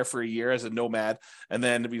one, live there for a year as a nomad, and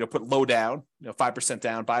then, put low down, 5%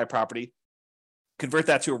 down, buy a property, convert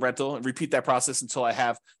that to a rental, and repeat that process until I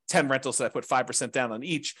have 10 rentals that I put 5% down on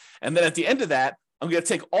each. And then at the end of that, I'm going to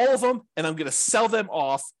take all of them and I'm going to sell them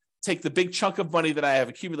off, take the big chunk of money that I have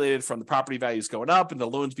accumulated from the property values going up and the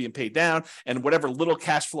loans being paid down and whatever little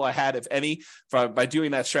cash flow I had, if any, by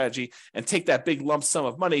doing that strategy, and take that big lump sum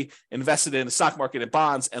of money, invest it in the stock market and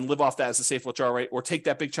bonds, and live off that as a safe withdrawal rate, or take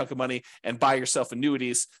that big chunk of money and buy yourself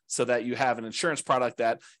annuities so that you have an insurance product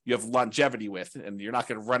that you have longevity with, and you're not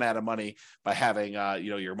going to run out of money by having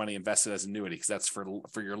your money invested as annuity, because that's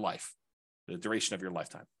for your life, the duration of your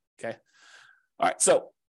lifetime. Okay. All right. So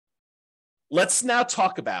let's now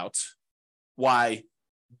talk about why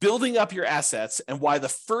building up your assets and why the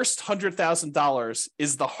first $100,000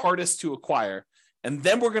 is the hardest to acquire. And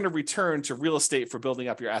then we're going to return to real estate for building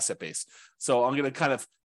up your asset base. So I'm going to kind of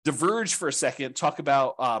diverge for a second, talk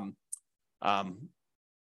about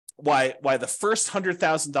why the first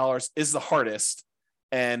 $100,000 is the hardest.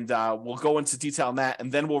 And we'll go into detail on that,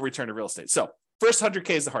 and then we'll return to real estate. So first 100K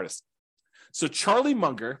is the hardest. So Charlie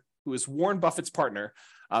Munger, who is Warren Buffett's partner,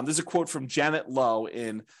 there's a quote from Janet Lowe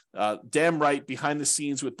in Damn Right, Behind the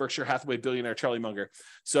Scenes with Berkshire Hathaway billionaire Charlie Munger.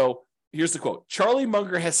 So here's the quote. Charlie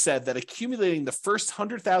Munger has said that accumulating the first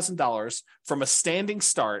 $100,000 from a standing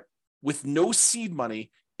start with no seed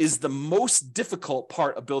money is the most difficult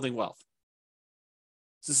part of building wealth.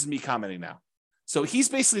 So this is me commenting now. So he's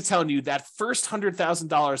basically telling you that first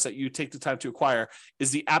 $100,000 that you take the time to acquire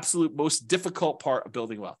is the absolute most difficult part of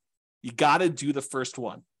building wealth. You got to do the first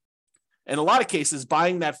one. In a lot of cases,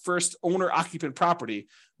 buying that first owner-occupant property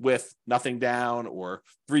with nothing down, or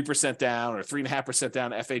 3% down, or 3.5%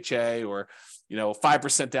 down FHA, or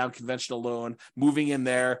 5% down conventional loan, moving in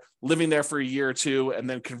there, living there for a year or two, and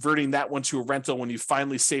then converting that one to a rental when you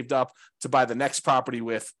finally saved up to buy the next property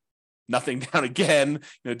with nothing down again,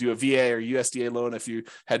 do a VA or USDA loan if you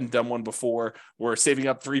hadn't done one before, or saving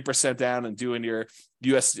up 3% down and doing your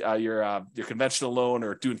your conventional loan,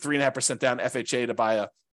 or doing 3.5% down FHA to buy a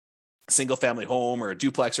single family home, or a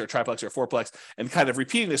duplex or a triplex or a fourplex, and kind of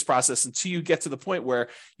repeating this process until you get to the point where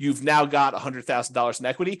you've now got $100,000 in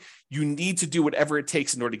equity. You need to do whatever it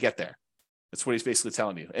takes in order to get there. That's what he's basically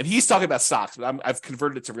telling you. And he's talking about stocks, but I've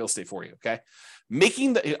converted it to real estate for you. Okay. I'm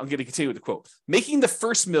going to continue with the quote. Making the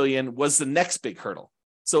first million was the next big hurdle.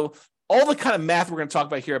 So all the kind of math we're going to talk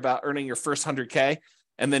about here about earning your first 100K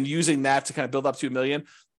and then using that to kind of build up to $1 million,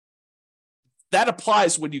 that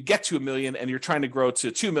applies when you get to $1 million and you're trying to grow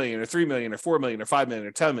to 2 million or 3 million or 4 million or 5 million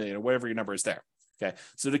or 10 million or whatever your number is there. Okay.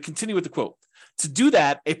 So to continue with the quote, to do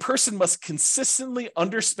that, a person must consistently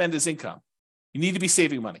underspend his income. You need to be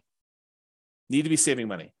saving money.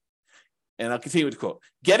 And I'll continue with the quote.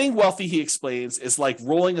 Getting wealthy, he explains, is like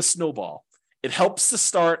rolling a snowball. It helps to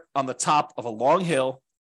start on the top of a long hill,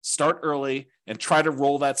 start early, and try to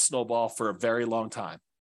roll that snowball for a very long time.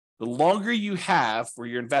 The longer you have where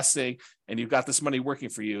you're investing and you've got this money working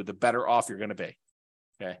for you, the better off you're going to be.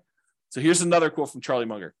 Okay. So here's another quote from Charlie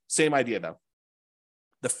Munger. Same idea though.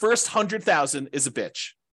 The first 100,000 is a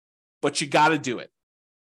bitch, but you got to do it.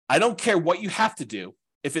 I don't care what you have to do.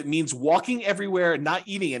 If it means walking everywhere and not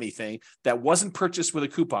eating anything that wasn't purchased with a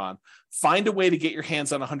coupon, find a way to get your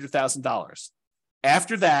hands on $100,000.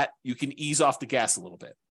 After that, you can ease off the gas a little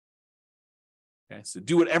bit. Okay, so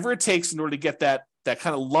do whatever it takes in order to get that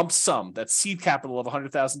kind of lump sum, that seed capital of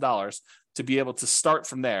 $100,000 to be able to start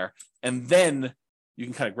from there, and then you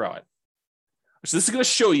can kind of grow it. So this is going to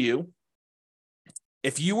show you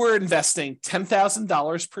if you were investing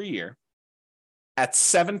 $10,000 per year at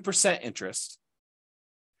 7% interest,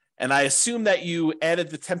 and I assume that you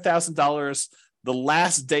added the $10,000 the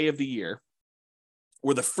last day of the year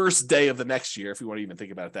or the first day of the next year, if you want to even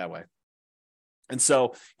think about it that way. And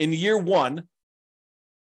so in year one,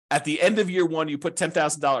 at the end of year one, you put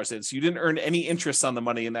 $10,000 in. So you didn't earn any interest on the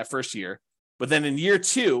money in that first year. But then in year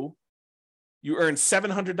two, you earned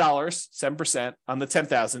 $700, 7% on the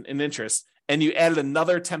 $10,000 in interest, and you added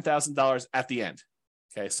another $10,000 at the end.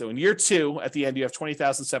 Okay, so in year two, at the end, you have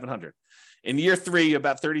 $20,700. In year three, you have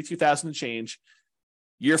about $32,000 and change.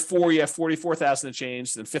 Year four, you have $44,000 and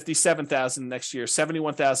change, then $57,000 next year,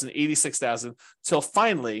 $71,000, $86,000, till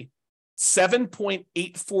finally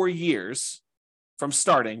 7.84 years, from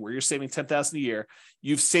starting, where you're saving $10,000 a year,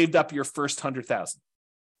 you've saved up your first $100,000.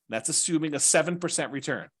 That's assuming a 7%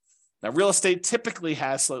 return. Now, real estate typically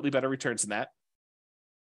has slightly better returns than that.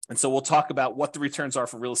 And so we'll talk about what the returns are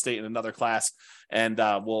for real estate in another class, and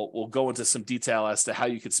we'll go into some detail as to how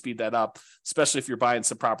you could speed that up, especially if you're buying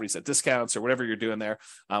some properties at discounts or whatever you're doing there.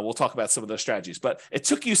 We'll talk about some of those strategies. But it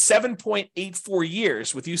took you 7.84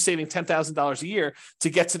 years with you saving $10,000 a year to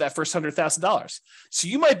get to that first $100,000. So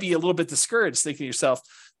you might be a little bit discouraged, thinking to yourself,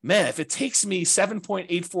 man, if it takes me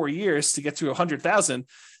 7.84 years to get to 100,000,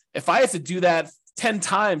 if I have to do that 10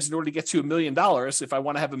 times in order to get to $1 million, if I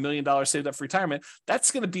want to have $1 million saved up for retirement,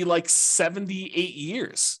 that's going to be like 78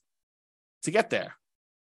 years to get there.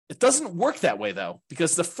 It doesn't work that way, though,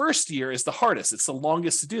 because the first year is the hardest. It's the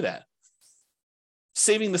longest to do that.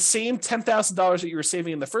 Saving the same $10,000 that you were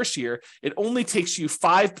saving in the first year, it only takes you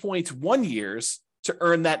 5.1 years to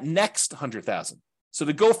earn that next $100,000. So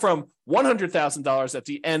to go from $100,000 at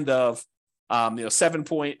the end of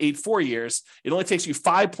 7.84 years, it only takes you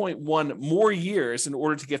 5.1 more years in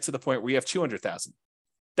order to get to the point where you have 200,000.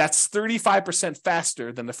 That's 35%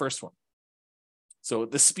 faster than the first one. So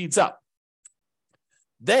this speeds up.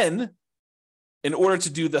 Then, in order to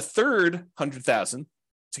do the third 100,000,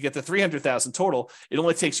 to get the 300,000 total, it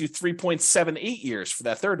only takes you 3.78 years for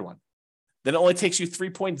that third one. Then it only takes you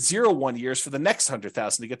 3.01 years for the next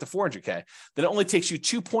 100,000 to get to 400K. Then it only takes you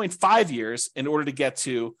 2.5 years in order to get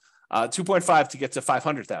to 2.5 to get to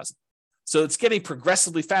 500,000. So it's getting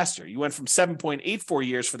progressively faster. You went from 7.84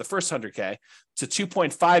 years for the first 100K to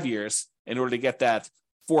 2.5 years in order to get that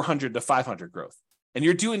 400 to 500 growth. And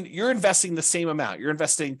you're investing the same amount. You're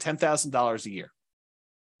investing $10,000 a year.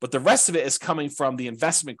 But the rest of it is coming from the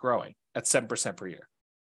investment growing at 7% per year.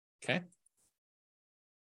 Okay.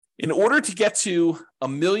 In order to get to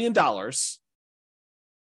 $1 million,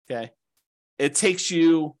 okay, it takes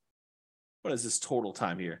you, what is this total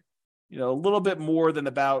time here? A little bit more than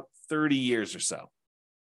about 30 years or so.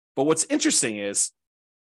 But what's interesting is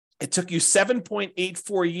it took you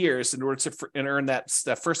 7.84 years in order to earn that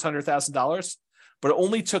first $100,000, but it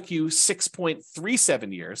only took you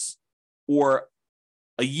 6.37 years, or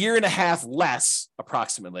a year and a half less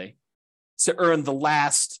approximately, to earn the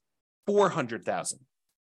last 400,000.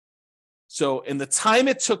 So in the time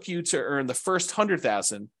it took you to earn the first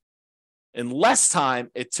 100,000, in less time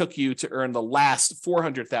it took you to earn the last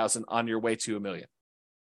 400,000 on your way to $1 million.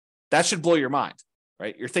 That should blow your mind,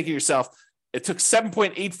 right? You're thinking to yourself, it took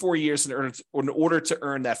 7.84 years in order to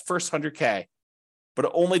earn that first 100K, but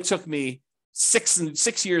it only took me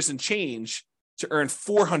six years and change to earn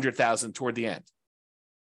 400,000 toward the end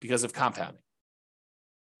because of compounding.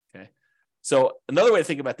 Okay. So another way to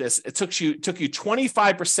think about this, it took you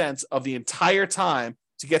 25% of the entire time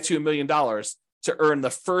to get to $1 million to earn the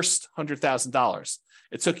first $100,000.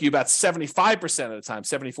 It took you about 75% of the time,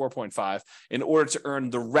 74.5, in order to earn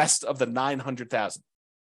the rest of the 900,000.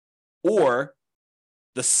 Or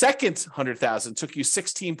the second 100,000 took you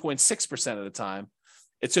 16.6% of the time.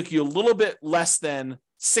 It took you a little bit less than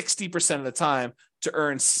 60% of the time to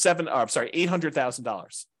earn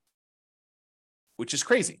 $800,000, which is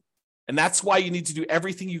crazy. And that's why you need to do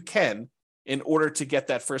everything you can in order to get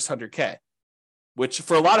that first 100K, which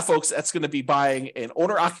for a lot of folks, that's going to be buying an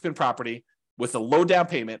owner-occupant property with a low down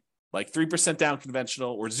payment, like 3% down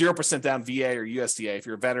conventional or 0% down VA or USDA if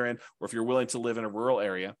you're a veteran, or if you're willing to live in a rural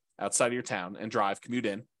area outside of your town and commute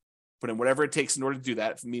in, put in whatever it takes in order to do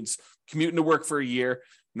that. If it means commuting to work for a year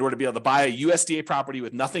in order to be able to buy a USDA property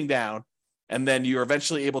with nothing down, and then you're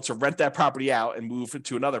eventually able to rent that property out and move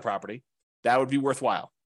to another property, that would be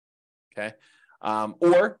worthwhile. Okay.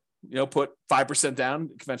 Or, put 5% down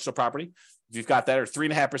conventional property. If you've got that, or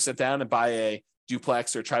 3.5% down and buy a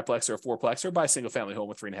duplex or triplex or a fourplex, or buy a single family home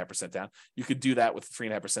with 3.5% down. You could do that with the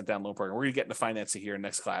 3.5% down loan program. We're going to get into financing here in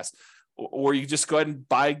next class. Or you just go ahead and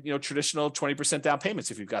buy, traditional 20% down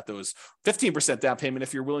payments if you've got those, 15% down payment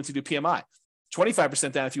if you're willing to do PMI,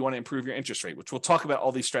 25% down if you want to improve your interest rate, which we'll talk about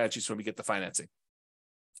all these strategies when we get to financing.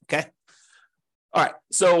 Okay. All right.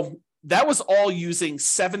 So that was all using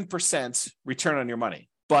 7% return on your money,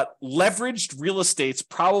 but leveraged real estate's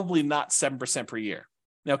probably not 7% per year.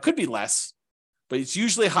 Now it could be less, but it's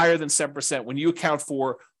usually higher than 7% when you account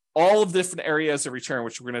for all of the different areas of return,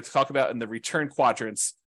 which we're going to talk about in the return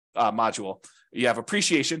quadrants module. You have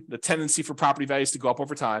appreciation, the tendency for property values to go up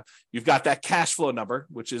over time. You've got that cash flow number,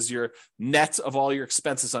 which is your net of all your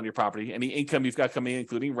expenses on your property, any income you've got coming in,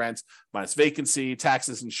 including rent, minus vacancy,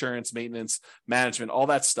 taxes, insurance, maintenance, management, all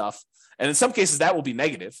that stuff. And in some cases, that will be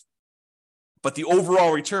negative, but the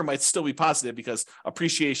overall return might still be positive because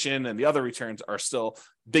appreciation and the other returns are still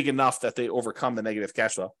big enough that they overcome the negative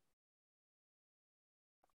cash flow.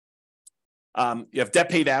 You have debt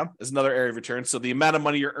pay down as another area of return. So the amount of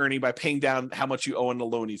money you're earning by paying down how much you owe on the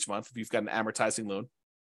loan each month, if you've got an amortizing loan,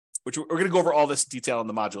 which we're going to go over all this detail in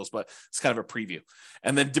the modules, but it's kind of a preview.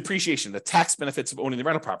 And then depreciation, the tax benefits of owning the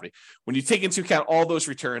rental property. When you take into account all those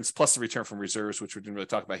returns, plus the return from reserves, which we didn't really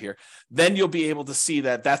talk about here, then you'll be able to see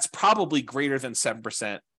that that's probably greater than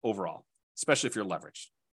 7% overall, especially if you're leveraged.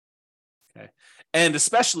 Okay. And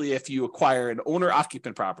especially if you acquire an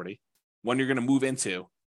owner-occupant property, one you're going to move into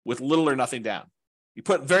with little or nothing down. You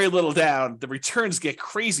put very little down, the returns get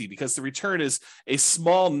crazy because the return is a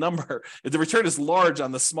small number. If the return is large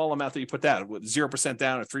on the small amount that you put down, with 0%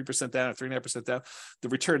 down or 3% down or 3.5% down, the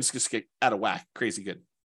returns just get out of whack, crazy good.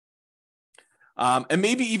 And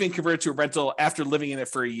maybe even convert it to a rental after living in it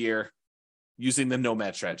for a year using the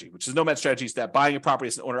nomad strategy, which is nomad strategy is that buying a property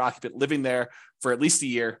as an owner occupant, living there for at least a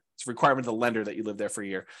year. It's a requirement of the lender that you live there for a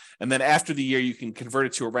year. And then after the year, you can convert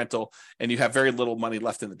it to a rental and you have very little money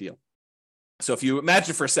left in the deal. So if you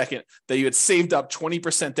imagine for a second that you had saved up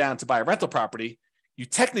 20% down to buy a rental property, you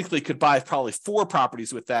technically could buy probably 4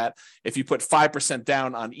 properties with that if you put 5%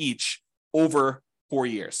 down on each over 4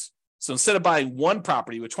 years. So instead of buying one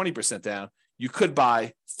property with 20% down, you could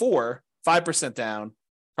buy 4 5% down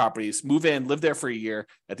properties, move in, live there for a year.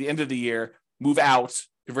 At the end of the year, move out,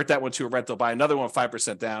 convert that one to a rental, buy another one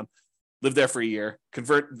 5% down, live there for a year,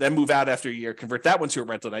 convert, then move out after a year, convert that one to a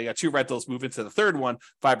rental. Now you got 2 rentals, move into the third one,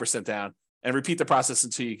 5% down, and repeat the process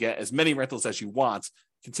until you get as many rentals as you want,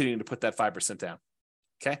 continuing to put that 5% down.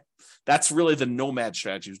 Okay. That's really the nomad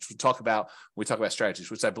strategy, which we talk about when we talk about strategies,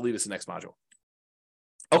 which I believe is the next module.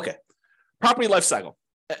 Okay. Property life cycle.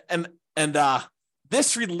 And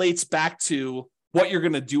this relates back to what you're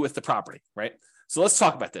going to do with the property, right? So let's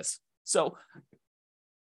talk about this. So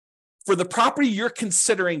for the property you're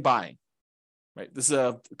considering buying, right? This is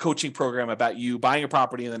a coaching program about you buying a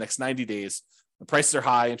property in the next 90 days. The prices are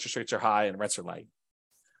high, interest rates are high, and rents are light.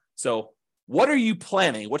 So what are you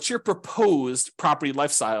planning? What's your proposed property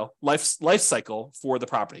life cycle for the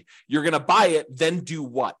property? You're going to buy it, then do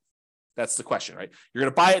what? That's the question, right? You're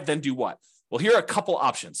going to buy it, then do what? Well, here are a couple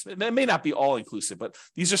options. It may not be all inclusive, but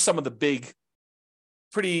these are some of the big,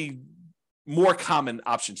 pretty more common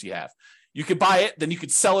options you have. You could buy it, then you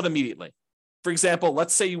could sell it immediately. For example,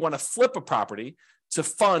 let's say you want to flip a property to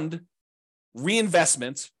fund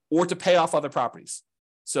reinvestment or to pay off other properties.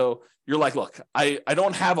 So you're like, look, I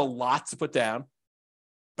don't have a lot to put down,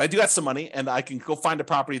 but I do got some money and I can go find a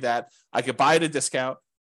property that I could buy at a discount,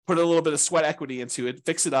 put a little bit of sweat equity into it,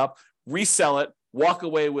 fix it up, resell it, walk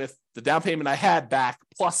away with the down payment I had back,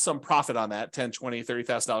 plus some profit on that, $10,000, $20,000,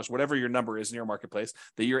 $30,000, whatever your number is in your marketplace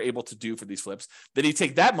that you're able to do for these flips. Then you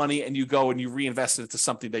take that money and you go and you reinvest it into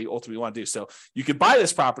something that you ultimately want to do. So you could buy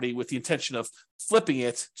this property with the intention of flipping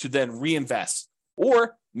it to then reinvest.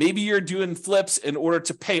 Or maybe you're doing flips in order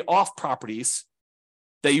to pay off properties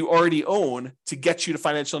that you already own to get you to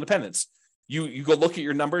financial independence. You go look at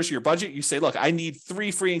your numbers, your budget, you say, look, I need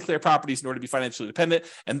 3 free and clear properties in order to be financially independent.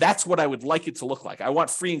 And that's what I would like it to look like. I want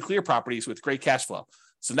free and clear properties with great cash flow.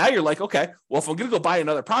 So now you're like, okay, well, if I'm going to go buy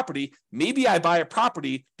another property, maybe I buy a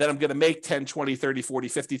property that I'm going to make $10,000, $20,000, $30,000,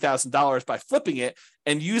 $40,000, $50,000 by flipping it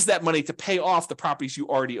and use that money to pay off the properties you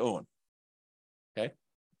already own. Okay.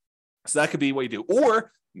 So that could be what you do.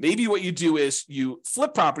 Or maybe what you do is you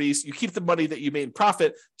flip properties, you keep the money that you made in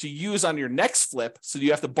profit to use on your next flip. So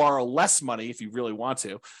you have to borrow less money if you really want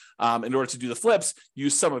to. In order to do the flips,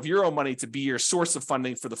 use some of your own money to be your source of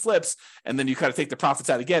funding for the flips. And then you kind of take the profits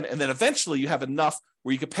out again. And then eventually you have enough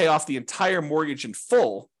where you could pay off the entire mortgage in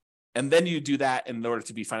full. And then you do that in order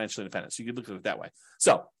to be financially independent. So you could look at it that way.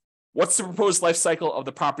 So what's the proposed life cycle of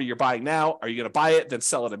the property you're buying now? Are you going to buy it, then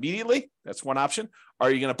sell it immediately? That's one option. Are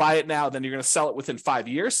you going to buy it now, then you're going to sell it within 5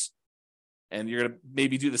 years? And you're going to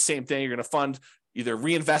maybe do the same thing. You're going to fund either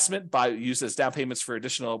reinvestment by use as down payments for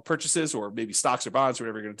additional purchases, or maybe stocks or bonds, or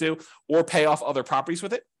whatever you're going to do, or pay off other properties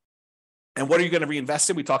with it. And what are you going to reinvest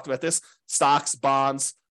in? We talked about this: stocks,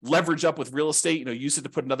 bonds, leverage up with real estate, use it to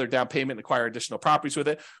put another down payment and acquire additional properties with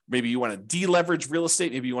it. Maybe you want to deleverage real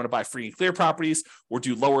estate. Maybe you want to buy free and clear properties or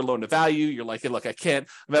do lower loan to value. You're like, hey, look, I'm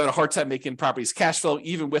having a hard time making properties cash flow,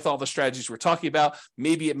 even with all the strategies we're talking about.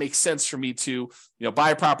 Maybe it makes sense for me to, buy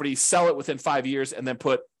a property, sell it within 5 years, and then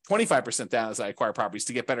put 25% down as I acquire properties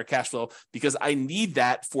to get better cash flow, because I need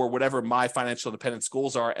that for whatever my financial independence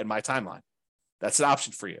goals are and my timeline. That's an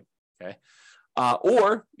option for you. Okay.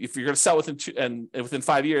 Or if you're going to sell within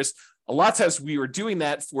 5 years, a lot of times we were doing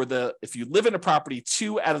that if you live in a property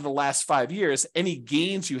 2 out of the last 5 years, any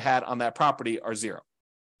gains you had on that property are zero.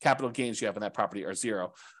 Capital gains you have on that property are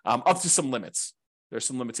zero, up to some limits. There's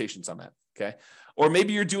some limitations on that. Okay. Or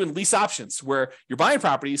maybe you're doing lease options where you're buying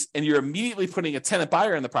properties and you're immediately putting a tenant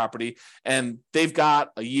buyer in the property, and they've got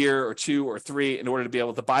a year or 2 or 3 in order to be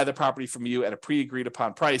able to buy the property from you at a pre-agreed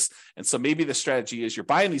upon price. And so maybe the strategy is you're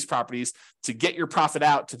buying these properties to get your profit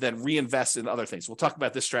out to then reinvest in other things. We'll talk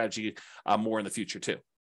about this strategy more in the future too.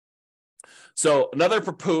 So another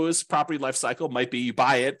proposed property life cycle might be you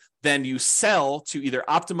buy it, then you sell to either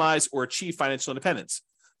optimize or achieve financial independence.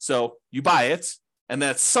 So you buy it, and then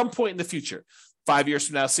at some point in the future, 5 years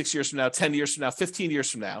from now, 6 years from now, 10 years from now, 15 years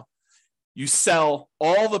from now, you sell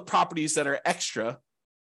all the properties that are extra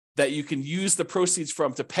that you can use the proceeds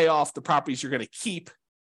from to pay off the properties you're going to keep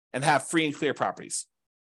and have free and clear properties.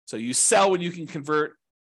 So you sell when you can convert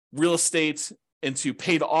real estate into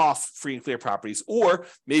paid off free and clear properties. Or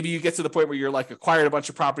maybe you get to the point where you're like acquired a bunch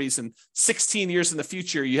of properties and 16 years in the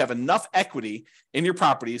future, you have enough equity in your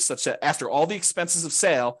properties such that after all the expenses of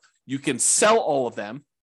sale, you can sell all of them.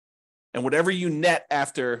 And whatever you net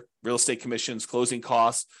after real estate commissions, closing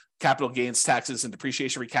costs, capital gains taxes, and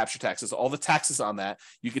depreciation recapture taxes, all the taxes on that,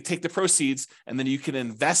 you could take the proceeds and then you can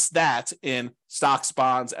invest that in stocks,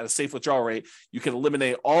 bonds at a safe withdrawal rate. You can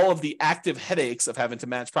eliminate all of the active headaches of having to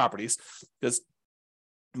manage properties, because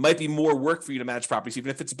it might be more work for you to manage properties, even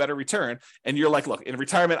if it's a better return. And you're like, look, in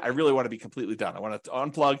retirement, I really want to be completely done. I want to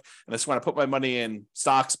unplug and I just want to put my money in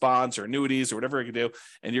stocks, bonds, or annuities, or whatever I can do.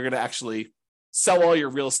 And you're going to actually sell all your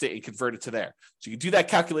real estate and convert it to there. So you can do that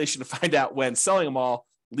calculation to find out when selling them all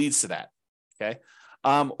leads to that. Okay.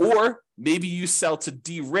 Or maybe you sell to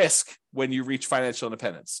de-risk when you reach financial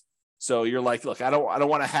independence. So you're like, look, I don't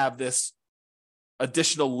want to have this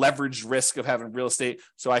additional leverage risk of having real estate,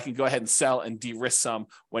 so I can go ahead and sell and de-risk some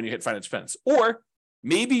when you hit financial independence. Or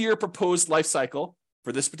maybe your proposed life cycle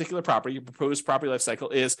for this particular property, your proposed property life cycle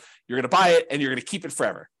is you're going to buy it and you're going to keep it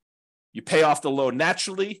forever. You pay off the loan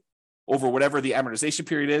naturally over whatever the amortization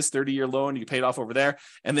period is, 30-year loan, you pay it off over there,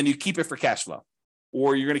 and then you keep it for cash flow.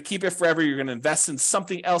 Or you're going to keep it forever, you're going to invest in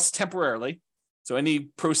something else temporarily. So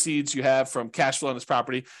any proceeds you have from cash flow on this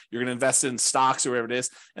property, you're going to invest in stocks or whatever it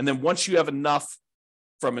is. And then once you have enough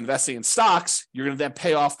from investing in stocks, you're going to then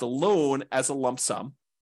pay off the loan as a lump sum.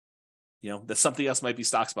 That something else might be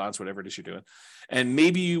stocks, bonds, whatever it is you're doing. And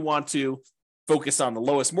maybe you want to focus on the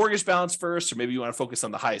lowest mortgage balance first, or maybe you want to focus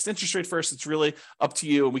on the highest interest rate first. It's really up to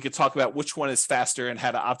you. And we could talk about which one is faster and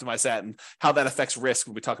how to optimize that and how that affects risk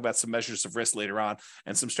when we talk about some measures of risk later on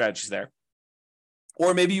and some strategies there.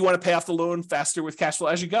 Or maybe you want to pay off the loan faster with cash flow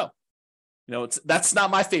as you go. That's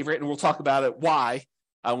not my favorite, and we'll talk about it why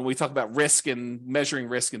when we talk about risk and measuring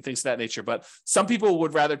risk and things of that nature. But some people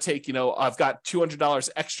would rather take, I've got $200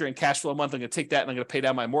 extra in cash flow a month. I'm going to take that and I'm going to pay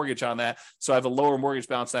down my mortgage on that. So I have a lower mortgage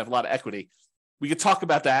balance and I have a lot of equity. We could talk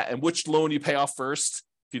about that and which loan you pay off first.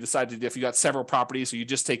 If you decide to, if you got several properties, or you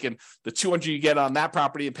just taking the 200 you get on that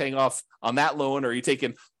property and paying off on that loan, or are you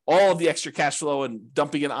taking all of the extra cash flow and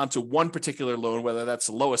dumping it onto one particular loan, whether that's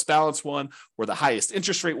the lowest balance one or the highest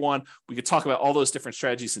interest rate one. We could talk about all those different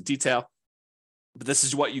strategies in detail. But this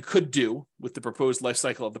is what you could do with the proposed life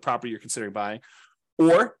cycle of the property you're considering buying.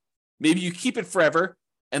 Or maybe you keep it forever,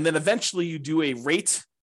 and then eventually you do a rate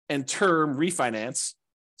and term refinance.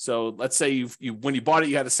 So let's say when you bought it,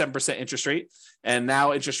 you had a 7% interest rate, and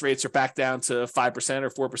now interest rates are back down to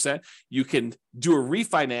 5% or 4%. You can do a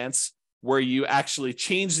refinance where you actually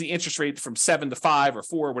change the interest rate from 7 to 5 or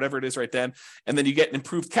 4, whatever it is right then, and then you get an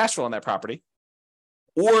improved cash flow on that property.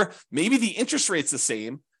 Or maybe the interest rate's the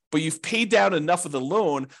same, but you've paid down enough of the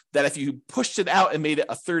loan that if you pushed it out and made it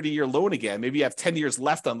a 30-year loan again, maybe you have 10 years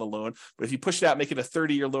left on the loan, but if you push it out, make it a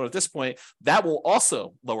 30-year loan at this point, that will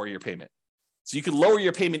also lower your payment. So you can lower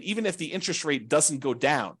your payment even if the interest rate doesn't go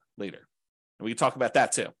down later. And we can talk about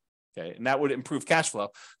that too. Okay. And that would improve cash flow.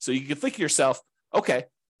 So you can think to yourself, okay,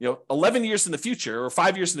 11 years in the future, or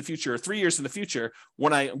 5 years in the future, or 3 years in the future,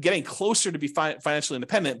 when I'm getting closer to be financially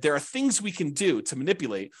independent, there are things we can do to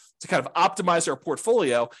manipulate, to kind of optimize our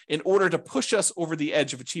portfolio in order to push us over the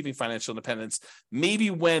edge of achieving financial independence. Maybe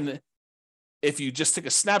if you just took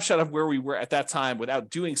a snapshot of where we were at that time without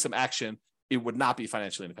doing some action, it would not be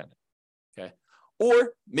financially independent. Okay.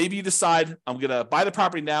 Or maybe you decide, I'm going to buy the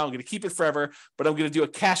property now, I'm going to keep it forever, but I'm going to do a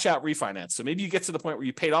cash out refinance. So maybe you get to the point where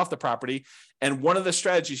you paid off the property, and one of the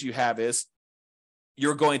strategies you have is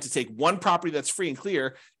you're going to take one property that's free and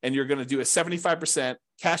clear, and you're going to do a 75%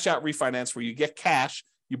 cash out refinance where you get cash,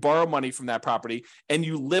 you borrow money from that property, and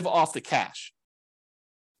you live off the cash.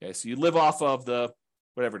 Okay, so you live off of the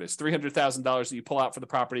whatever it is, $300,000 that you pull out for the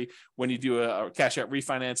property when you do a cash out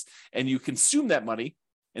refinance, and you consume that money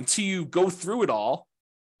until you go through it all,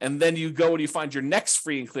 and then you go and you find your next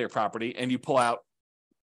free and clear property, and you pull out,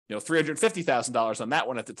 $350,000 on that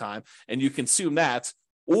one at the time, and you consume that.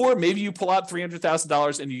 Or maybe you pull out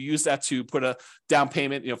 $300,000 and you use that to put a down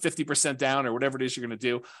payment, 50% down or whatever it is you're going to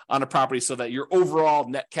do on a property so that your overall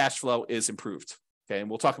net cash flow is improved. Okay. And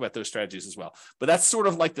we'll talk about those strategies as well. But that's sort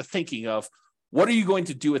of like the thinking of what are you going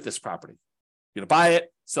to do with this property? You're going to buy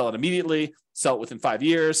it, sell it immediately, sell it within 5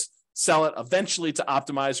 years, sell it eventually to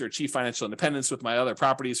optimize or achieve financial independence with my other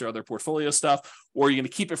properties or other portfolio stuff, or you're going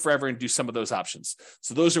to keep it forever and do some of those options.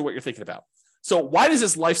 So those are what you're thinking about. So why does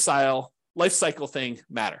this life cycle thing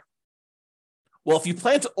matter? Well, if you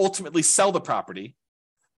plan to ultimately sell the property,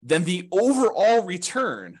 then the overall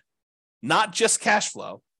return, not just cash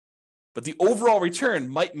flow, but the overall return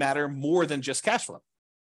might matter more than just cash flow.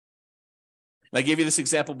 And I gave you this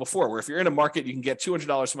example before, where if you're in a market, you can get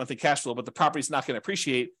 $200 a month in cash flow, but the property's not going to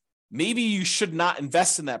appreciate. Maybe you should not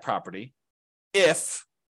invest in that property if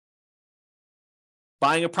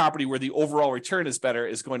buying a property where the overall return is better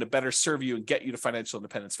is going to better serve you and get you to financial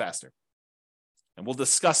independence faster. And we'll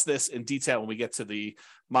discuss this in detail when we get to the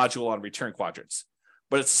module on return quadrants.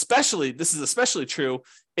 But this is especially true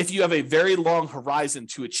if you have a very long horizon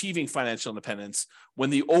to achieving financial independence when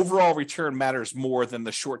the overall return matters more than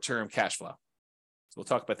the short-term cash flow. So we'll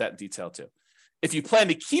talk about that in detail too. If you plan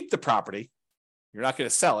to keep the property, you're not going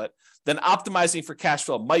to sell it, then optimizing for cash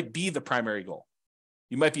flow might be the primary goal.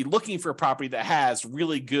 You might be looking for a property that has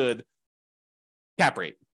really good cap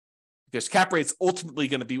rate, because cap rate's ultimately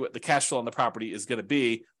going to be what the cash flow on the property is going to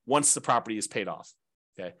be once the property is paid off.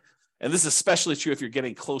 Okay. And this is especially true if you're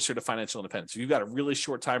getting closer to financial independence. If you've got a really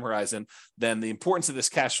short time horizon, then the importance of this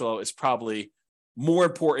cash flow is probably more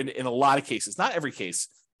important in a lot of cases, not every case,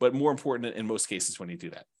 but more important in most cases when you do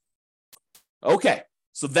that. Okay.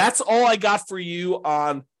 So that's all I got for you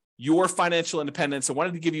on your financial independence. I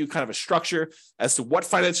wanted to give you kind of a structure as to what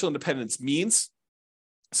financial independence means,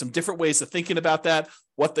 some different ways of thinking about that,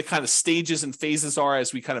 what the kind of stages and phases are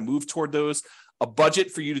as we kind of move toward those, a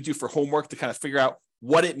budget for you to do for homework to kind of figure out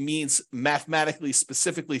what it means mathematically,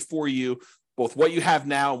 specifically for you, both what you have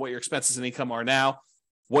now and what your expenses and income are now,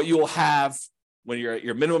 what you will have when you're at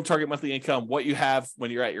your minimum target monthly income, what you have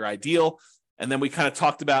when you're at your ideal. And then we kind of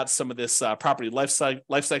talked about some of this property life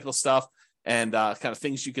cycle stuff and kind of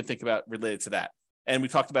things you can think about related to that. And we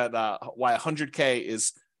talked about why 100K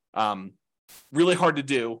is really hard to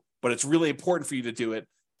do, but it's really important for you to do it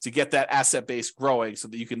to get that asset base growing so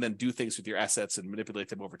that you can then do things with your assets and manipulate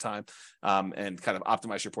them over time and kind of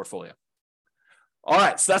optimize your portfolio. All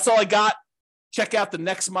right, so that's all I got. Check out the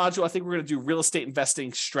next module. I think we're going to do real estate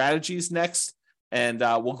investing strategies next. And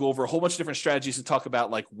we'll go over a whole bunch of different strategies and talk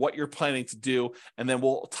about like what you're planning to do. And then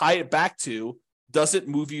we'll tie it back to, does it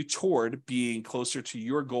move you toward being closer to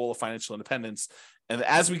your goal of financial independence? And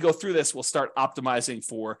as we go through this, we'll start optimizing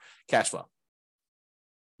for cash flow.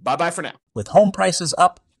 Bye-bye for now. With home prices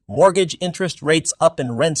up, mortgage interest rates up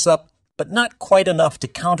and rents up, but not quite enough to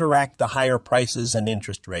counteract the higher prices and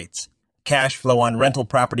interest rates. Cash flow on rental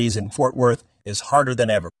properties in Fort Worth is harder than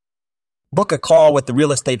ever. Book a call with the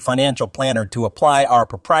Real Estate Financial Planner to apply our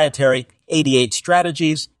proprietary 88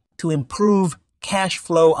 strategies to improve cash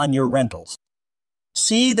flow on your rentals.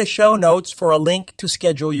 See the show notes for a link to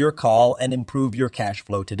schedule your call and improve your cash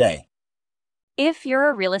flow today. If you're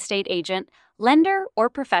a real estate agent, lender, or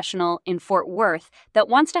professional in Fort Worth that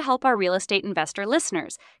wants to help our real estate investor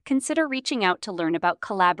listeners, consider reaching out to learn about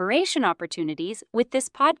collaboration opportunities with this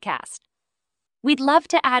podcast. We'd love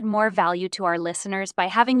to add more value to our listeners by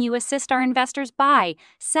having you assist our investors buy,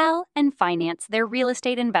 sell, and finance their real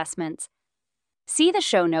estate investments. See the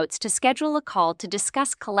show notes to schedule a call to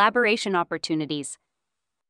discuss collaboration opportunities.